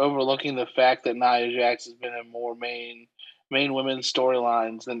guys are overlooking the fact that Nia Jax has been in more main women's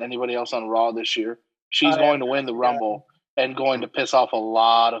storylines than anybody else on Raw this year. She's going to win the Rumble and going to piss off a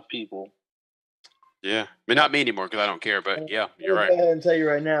lot of people. Yeah, I mean, not me anymore because I don't care. But yeah, you're right. I'm going to tell you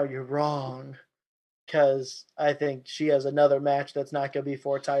right now, you're wrong. Because I think she has another match that's not going to be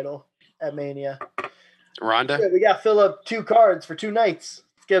for a title at Mania. Ronda? Yeah, we got to fill up 2 cards for 2 nights.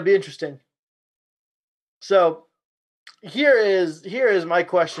 It's going to be interesting. So here is my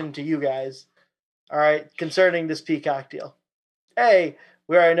question to you guys. All right, concerning this Peacock deal. We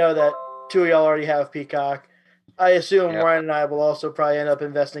already know that 2 of y'all already have Peacock. I assume Ryan and I will also probably end up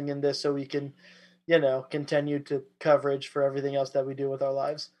investing in this so we can, continue to coverage for everything else that we do with our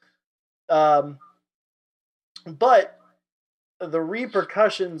lives. But the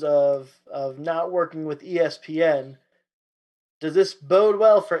repercussions of not working with ESPN, does this bode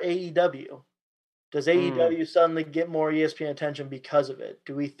well for AEW? Does AEW suddenly get more ESPN attention because of it?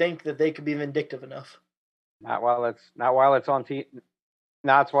 Do we think that they could be vindictive enough? Not while it's on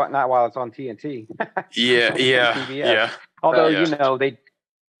not while it's on TNT. Yeah. Although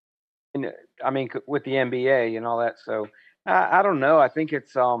with the NBA and all that. So I don't know. I think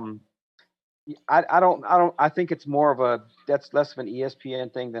it's I think it's more of that's less of an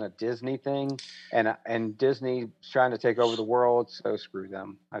ESPN thing than a Disney thing, and Disney's trying to take over the world, so screw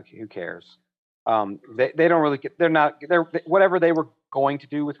them. Okay, who cares? They don't really get. They're whatever they were going to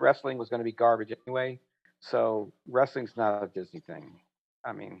do with wrestling was going to be garbage anyway. So wrestling's not a Disney thing.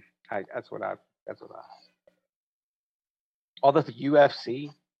 I mean, that's what I. Although the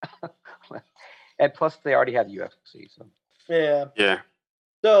UFC, and plus they already had the UFC, so yeah.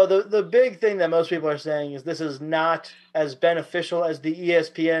 So the big thing that most people are saying is this is not as beneficial as the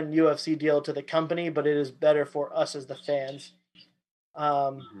ESPN UFC deal to the company, but it is better for us as the fans.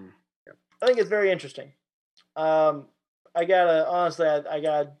 I think it's very interesting. I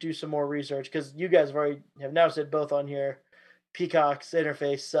gotta do some more research because you guys have now said both on here. Peacock's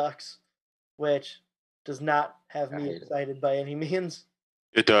interface sucks, which does not have me excited by any means.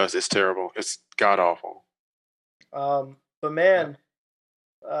 It does. It's terrible. It's god awful. But man.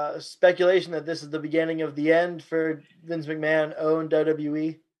 Speculation that this is the beginning of the end for Vince McMahon owned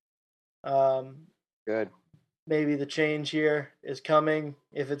WWE. Good. Maybe the change here is coming.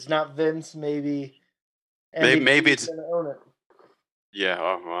 If it's not Vince, maybe it's going to own it. Yeah.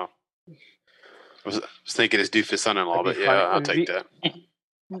 Oh, well. I was thinking it's doofus son-in-law, but yeah, I'll take that.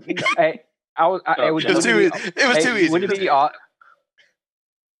 It was too easy. Would it be?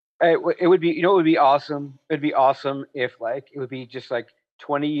 It would be. You know, it would be awesome. It'd be awesome if it would be just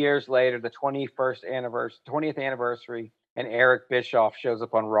 20 years later, the 20th anniversary, and Eric Bischoff shows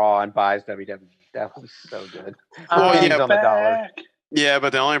up on Raw and buys WWE. That was so good. On the dollar. Yeah,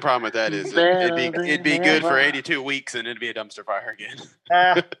 but the only problem with that is it'd be good for 82 weeks and it'd be a dumpster fire again.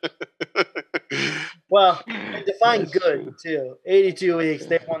 Well, define good too. 82 weeks,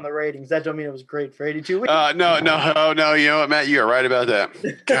 they won the ratings. That don't mean it was great for 82 weeks. No. You know what, Matt? You are right about that.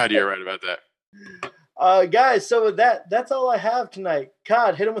 God, you're right about that. Guys, so with that's all I have tonight.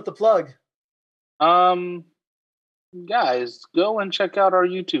 Cod, hit him with the plug. Guys, go and check out our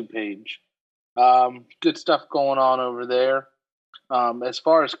YouTube page. Good stuff going on over there. As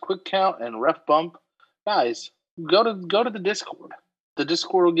far as Quick Count and Ref Bump, guys, go to the Discord. The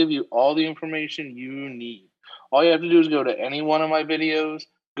Discord will give you all the information you need. All you have to do is go to any one of my videos,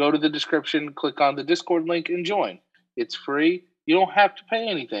 go to the description, click on the Discord link, and join. It's free. You don't have to pay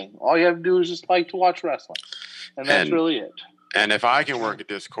anything. All you have to do is just like to watch wrestling. And that's really it. And if I can work a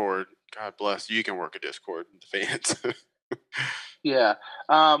Discord, God bless, you can work a Discord with the fans. Yeah.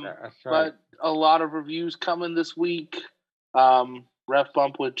 That's right. But a lot of reviews coming this week. Ref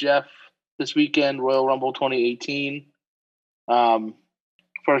Bump with Jeff this weekend, Royal Rumble 2018.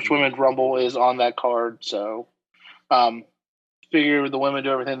 First Women's Rumble is on that card, so figure the women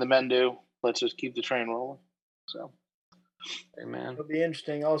do everything the men do. Let's just keep the train rolling. So, Amen. It'll be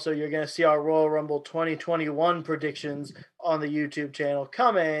interesting. Also, you're going to see our Royal Rumble 2021 predictions on the YouTube channel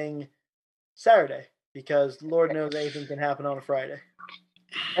coming Saturday, because Lord knows anything can happen on a Friday.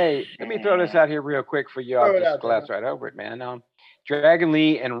 Hey, let me throw this out here real quick for you. Throw I'll it just out there, glance right over it, man. Dragon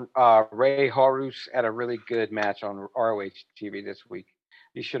Lee and Ray Horus had a really good match on ROH TV this week.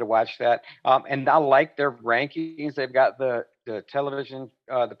 You should have watched that. And I like their rankings. They've got the television,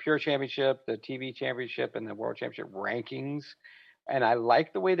 the Pure Championship, the TV Championship, and the World Championship rankings. And I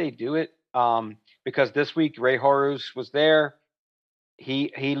like the way they do it because this week Ray Horus was there.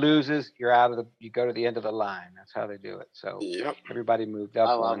 He loses, you're out of you go to the end of the line. That's how they do it. So Yep. everybody moved up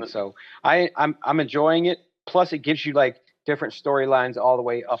I love one. it. So I'm enjoying it. Plus, it gives you like different storylines all the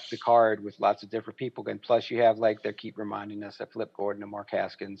way up the card with lots of different people. And plus, you have like they keep reminding us that Flip Gordon and Mark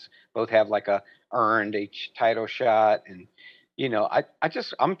Haskins both have like a earned a title shot. And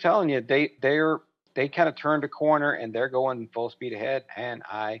I'm telling you, they kind of turned a corner and they're going full speed ahead. And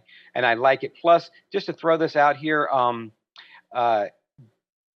I like it. Plus, just to throw this out here,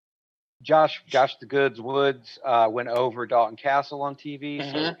 Josh the Goods Woods went over Dalton Castle on TV.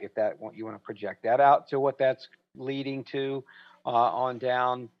 So if you want to project that out to what that's leading to on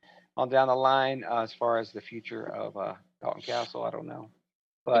down the line as far as the future of Dalton Castle, I don't know.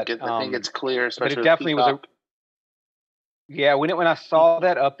 But I think it's clear, especially but it definitely was when I saw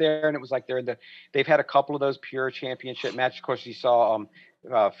that up there, and it was like they've had a couple of those Pure Championship matches. Of course, you saw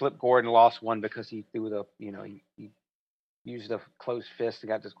Flip Gordon lost one because he threw he used a closed fist and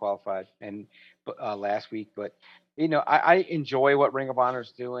got disqualified last week. But I enjoy what Ring of Honor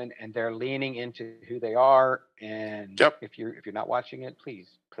is doing, and they're leaning into who they are. And if you're not watching it, please,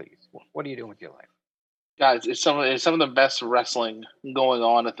 what are you doing with your life, guys? It's some of the best wrestling going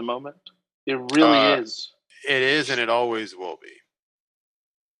on at the moment. It really is. It is, and it always will be.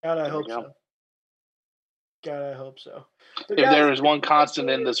 God, I hope so. God, I hope so. But if there is one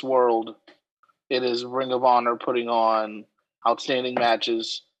constant in this world, it is Ring of Honor putting on outstanding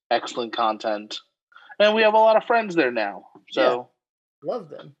matches, excellent content, and we have a lot of friends there now. So, love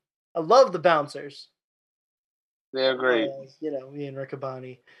them. I love the bouncers. They're great. Me and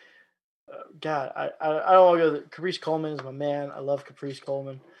Riccaboni. God, I don't want to go. Caprice Coleman is my man. I love Caprice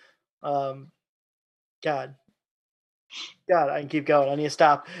Coleman. God, I can keep going. I need to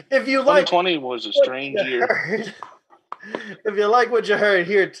stop. If you 2020 was a strange year. If you like what you heard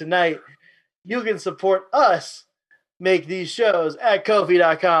here tonight, you can support us make these shows at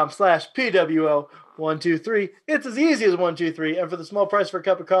Ko-fi.com/PWO123. It's as easy as 123, and for the small price for a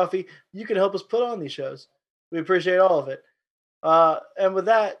cup of coffee, you can help us put on these shows. We appreciate all of it. And with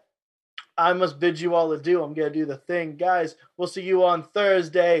that, I must bid you all adieu. I'm going to do the thing. Guys, we'll see you on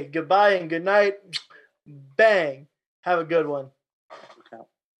Thursday. Goodbye and good night. Bang. Have a good one.